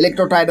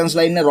 ඉලෙක්ට්‍රෝ ටයිටන්ස්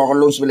ලා ඉන්නේ රොකට්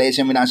ලූන්ස්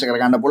විලේෂන් විනාශ කර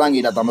ගන්න පුළුවන්.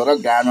 ඊට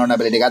අමතරව ග්‍රෑන්ඩ්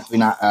වල්නරබිලිටි එකත්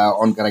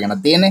ඔන් කරගෙන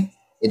තියෙන්නේ.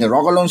 ඉතින්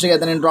රොකට් ලූන්ස් එක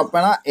එතනින් ඩ්‍රොප්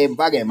වෙනවා. ඒ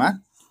වගේම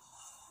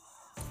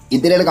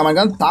ඉදිරියට ගමන්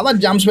කරන තවත්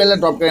ජම්ප් ස්පෙල් එක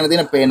ඩ්‍රොප් කරගෙන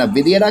තියෙන පේන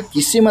විදියට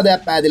කිසිම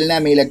දෙයක් පැහැදිලි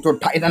නැහැ මේ ඉලෙක්ට්‍රෝ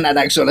ටයිටන්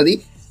ඇටැක්ස් වලදී.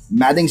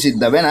 මැදින්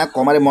සිද්ධ වෙන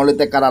කොමරි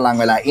මොල්ලෙත් එක්ක කරා ලං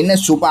වෙලා ඉන්නේ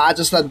සුපර්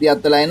ආචස්ලා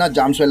දියත් වෙලා ඉනවා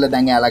ජම්ප් ස්පෙල්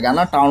දැන් එයාලා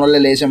ගන්නවා ටවුන් වල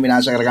ලේෂන්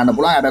විනාශ කර ගන්න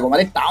පුළුවන් හැබැයි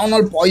කොමරි ටවුන්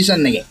වල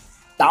පොයිසන් එකේ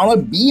ටවුන්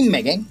වල බීම්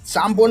එකෙන්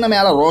සම්පූර්ණ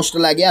මෙයාලා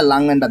රෝස්ට්ලා ගියා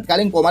ලං වෙන්නත්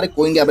කලින් කොමරි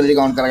කුයින්ගේ ඇබිලිටි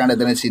කවුන්ට් කරගන්න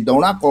එතන සිද්ධ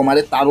වුණා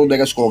කොමරි තරු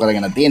දෙක ස්කෝර්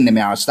කරගෙන තියෙන්නේ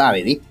මේ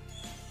අවස්ථාවේදී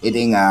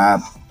ඉතින්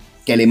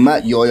කෙලින්ම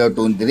යෝයෝ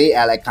ටුන්තිරි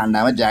එයාලා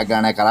කණ්ඩායම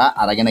ජයග්‍රහණය කරා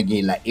අරගෙන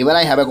ගිහිල්ලා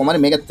ඉවරයි හැබැයි කොමරි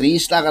මේක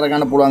 3 ස්ටාර්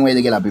කරගන්න පුළුවන් වේද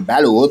කියලා අපි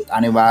බැලුවොත්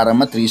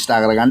අනිවාර්යයෙන්ම 3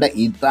 ස්ටාර් කරගන්න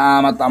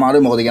ඉතාමත්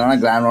අමාරුයි මොකද කියනවා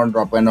ග්‍රෑන්ඩ් රෝන්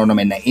ඩ්‍රොප් වෙන්න ඕන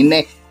මෙන්න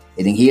ඉන්නේ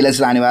ඉතින්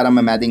හීලස්ලා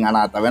අනිවාර්යයෙන්ම මැදින්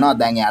අනාත වෙනවා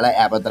දැන් එයාලා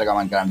ඈපතට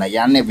ගමන් කරන්න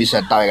යන්නේ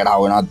විසට් ටව එකට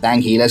ආව වෙනවා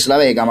දැන් හීලස්ලා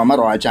ඒ ගමම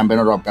රොයල්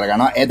චැම්පියන් ඩ්‍රොප්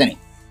කරගන්නවා එතනින්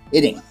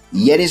ඉතින්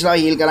යෙරිස්ලා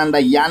හීල් කරන්න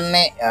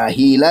යන්නේ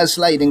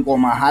හීලස්ලා ඉතින්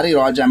කොහම හරි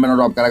රොයල් චැම්පියන්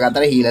ඩ්‍රොප්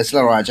කරගත්තට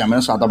හීලස්ලා රොයල්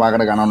චැම්පියන්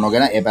සතපාකට ගණන්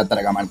නොගෙන ඒ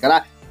පැත්තට ගමන්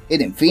කරා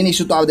ඉතින්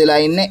ෆීනික්ස් උතාව දෙලා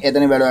ඉන්නේ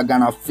එතන වැලුවක්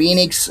ගන්නවා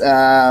ෆීනික්ස්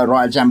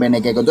රොයල් චැම්පියන්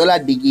එක එකතු වෙලා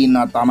ඩිකි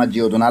ඉන්නවා තම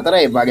ජීව තුන අතර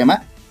ඒ වගේම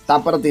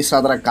තප්පර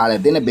 34ක්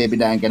කාලයක් දෙන බේබි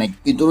ඩයන් කෙනෙක්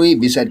ඉතුරුයි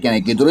විසට්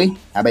කෙනෙක් ඉතුරුයි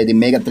හැබැයි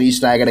ඉතින් මේක 3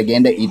 ස්ටාර් එකට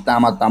ගේන්න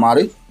ඉතාමත්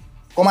අමාරුයි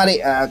කොමාරි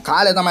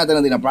කාලේ තමයි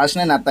එතන තියෙන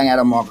ප්‍රශ්නේ නැත්නම්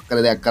යාර මොකක්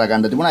කර දෙයක්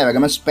කරගන්න තිබුණා ඒ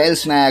වගේම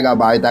ස්පෙල්ස් නෑග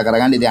භාවිතා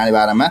කරගන්න ඉතින්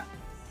අනිවාර්යයෙන්ම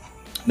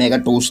මේක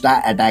 2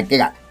 ස්ටාර් ඇටැක්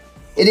එකක්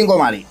ඉතින්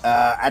කොමාරි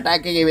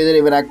ඇටැක් එකේ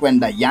විදිහට ඉවරක්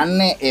වෙන්න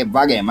යන්නේ ඒ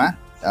වගේම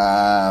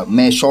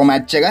මේ ෂෝ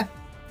මැච් එක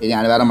ඉතින්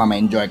අනිවාර්යයෙන්ම මම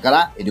එන්ජොයි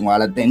කරා ඉතින්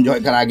ඔයාලත්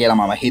එන්ජොයි කරා කියලා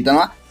මම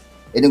හිතනවා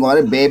ඉතින්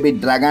කොමාරි බේබි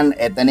ඩ්‍රැගන්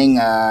එතනින්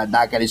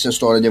ඩාර්ක් ඇලිස්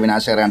ස්ටෝරේජ්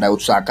විනාශ කරන්න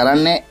උත්සාහ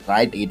කරන්නේ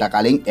රයිට් ඊට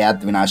කලින්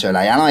එයත් විනාශ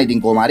වෙලා යනවා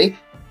ඉතින් කොමාරි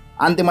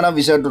අන්තිමට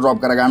විසර්ට්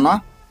ඩ්‍රොප් කරගන්නවා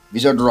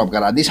විසට් ඩ්‍රොප්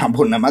කරද්දි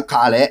සම්පූර්ණයෙන්ම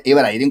කාලය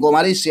ඉවරයි. ඉතින්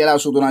කොමාරි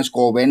 83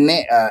 ස්කෝර්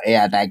වෙන්නේ ඒ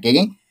ඇටැක්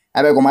එකකින්.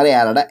 හැබැයි කොමාරි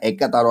එයාලට එක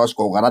තරුවක්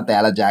ස්කෝර් කරත්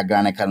එයාලා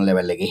ජයග්‍රහණය කරන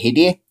ලෙවල් එකේ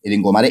හිටියේ.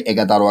 ඉතින් කොමාරි එක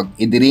තරුවක්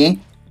ඉදිරියෙන්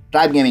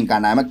ට්‍රයිබ් ගේමින්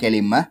කණ්ඩායම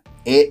කෙලින්ම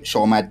ඒ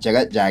ෂෝ මැච්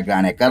එක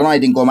ජයග්‍රහණය කරනවා.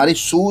 ඉතින් කොමාරි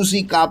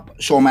සූසි කප්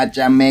ෂෝ මැච්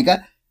එක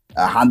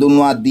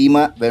හඳුන්වා දීම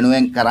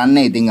වෙනුවෙන්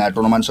කරන්නේ. ඉතින්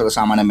ටූර්නමන්ට්ස් වල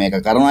සාමාන්‍යයෙන්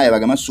මේක කරනවා. ඒ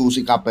වගේම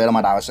සූසි කප් වල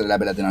මට අවසර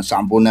ලැබිලා තියෙනවා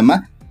සම්පූර්ණයෙන්ම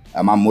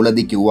මම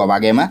මුලදී කිව්වා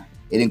වගේම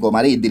ඉතින්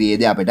කොමාරි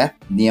ඉදිරියේදී අපිට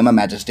නියම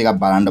මැචස් ටිකක්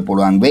බලන්න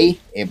පුළුවන් වෙයි.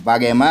 ඒ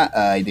වගේම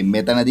ඉතින්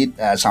මෙතනදී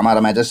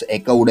සමහර මැචස්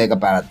එක උඩ එක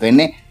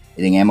පැවැත්වෙන්නේ.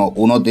 ඉතින් එහෙම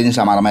වුණොත් ඉතින්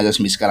සමහර මැචස්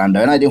මිස් කරන්න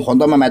වෙනවා. ඉතින්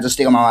හොඳම මැචස්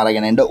ටික මම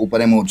අරගෙන එන්න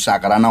උපරිම උත්සාහ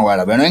කරන්න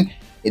ඔයාලා වෙනුවෙන්.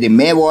 ඉතින්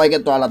මේ වෝ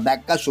එකත් ඔයාලා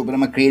දැක්කා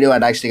සුපිරිම ක්‍රීඩිව්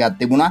ඇටැක්ස් ටිකක්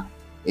තිබුණා.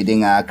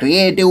 ඉතින්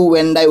ක්‍රියේටිව්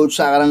වෙන්නයි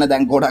උත්සාහ කරන්න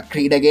දැන් ගොඩක්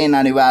ක්‍රීඩකයන්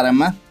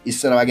අනිවාර්යයෙන්ම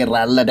ඉස්සර වගේ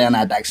රැල්ලට යන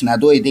ඇටැක්ස්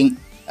නැතුව ඉතින්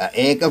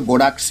ඒක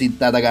ගොඩක්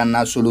සිත් අද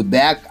ගන්න සුළු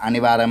දෙයක්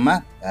අනිවාර්යයෙන්ම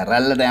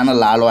රැල්ලට යන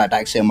ලාලෝ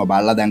ඇටැක්ස් එකම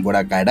බලලා දැන්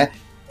ගොඩක් අයට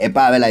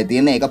එපා වෙලා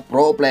තියෙන්නේ ඒක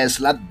ප්‍රෝ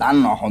ප්ලේයර්ස්ලා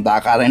දන්නවා හොඳ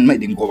ආකාරයෙන්ම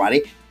ඉතින්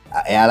කොමාරි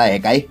එයාලා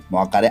ඒකයි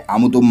මොකක් හරි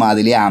අමුතුම්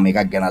මාදිලිය ආම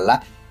එකක් ගෙනල්ලා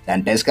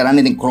දැන් ටෙස්ට් කරන්න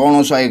ඉතින්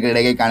ක්‍රෝනෝස් වගේ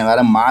ක්‍රීඩකෙක්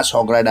අනිවාර්යයෙන් මාස්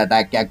හොග්‍රයිඩ්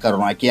ඇටැක් එකක්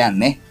කරනවා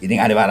කියන්නේ ඉතින්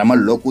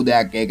අනිවාර්යයෙන්ම ලොකු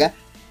දෙයක් ඒක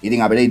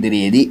ඉතින් අපිට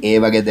ඉදිරියේදී ඒ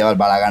වගේ දේවල්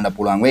බලා ගන්න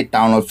පුළුවන් වෙයි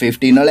ටවුන් හෝල්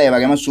 15 වල ඒ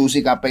වගේම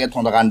සූසි කප් එකෙත්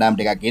හොඳ කණ්ඩායම්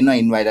ටිකක් ඉන්නවා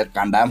ඉන්වයිටඩ්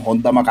කණ්ඩායම්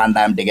හොඳම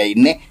කණ්ඩායම් ටික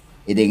ඉන්නේ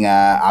ඉතින්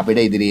අපිට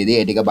ඉදිරියේදී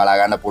ඒ ටික බලා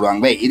ගන්න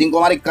පුළුවන් වෙයි ඉතින්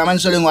කොමාරි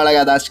කමෙන්ට්ස් වලින්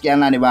ඔයාලගේ අදහස්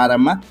කියන්න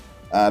අනිවාර්යයෙන්ම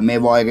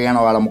මේ වෝ එක ගැන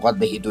ඔයාලා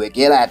මොකක්ද හිතුවේ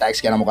කියලා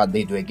ඇටැක්ස් ගැන මොකක්ද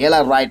හිතුවේ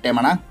කියලා රයිට්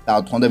එමනම්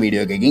තවත් හොඳ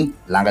වීඩියෝ එකකින්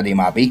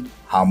ළඟදීම අපි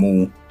හමු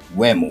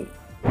වෙමු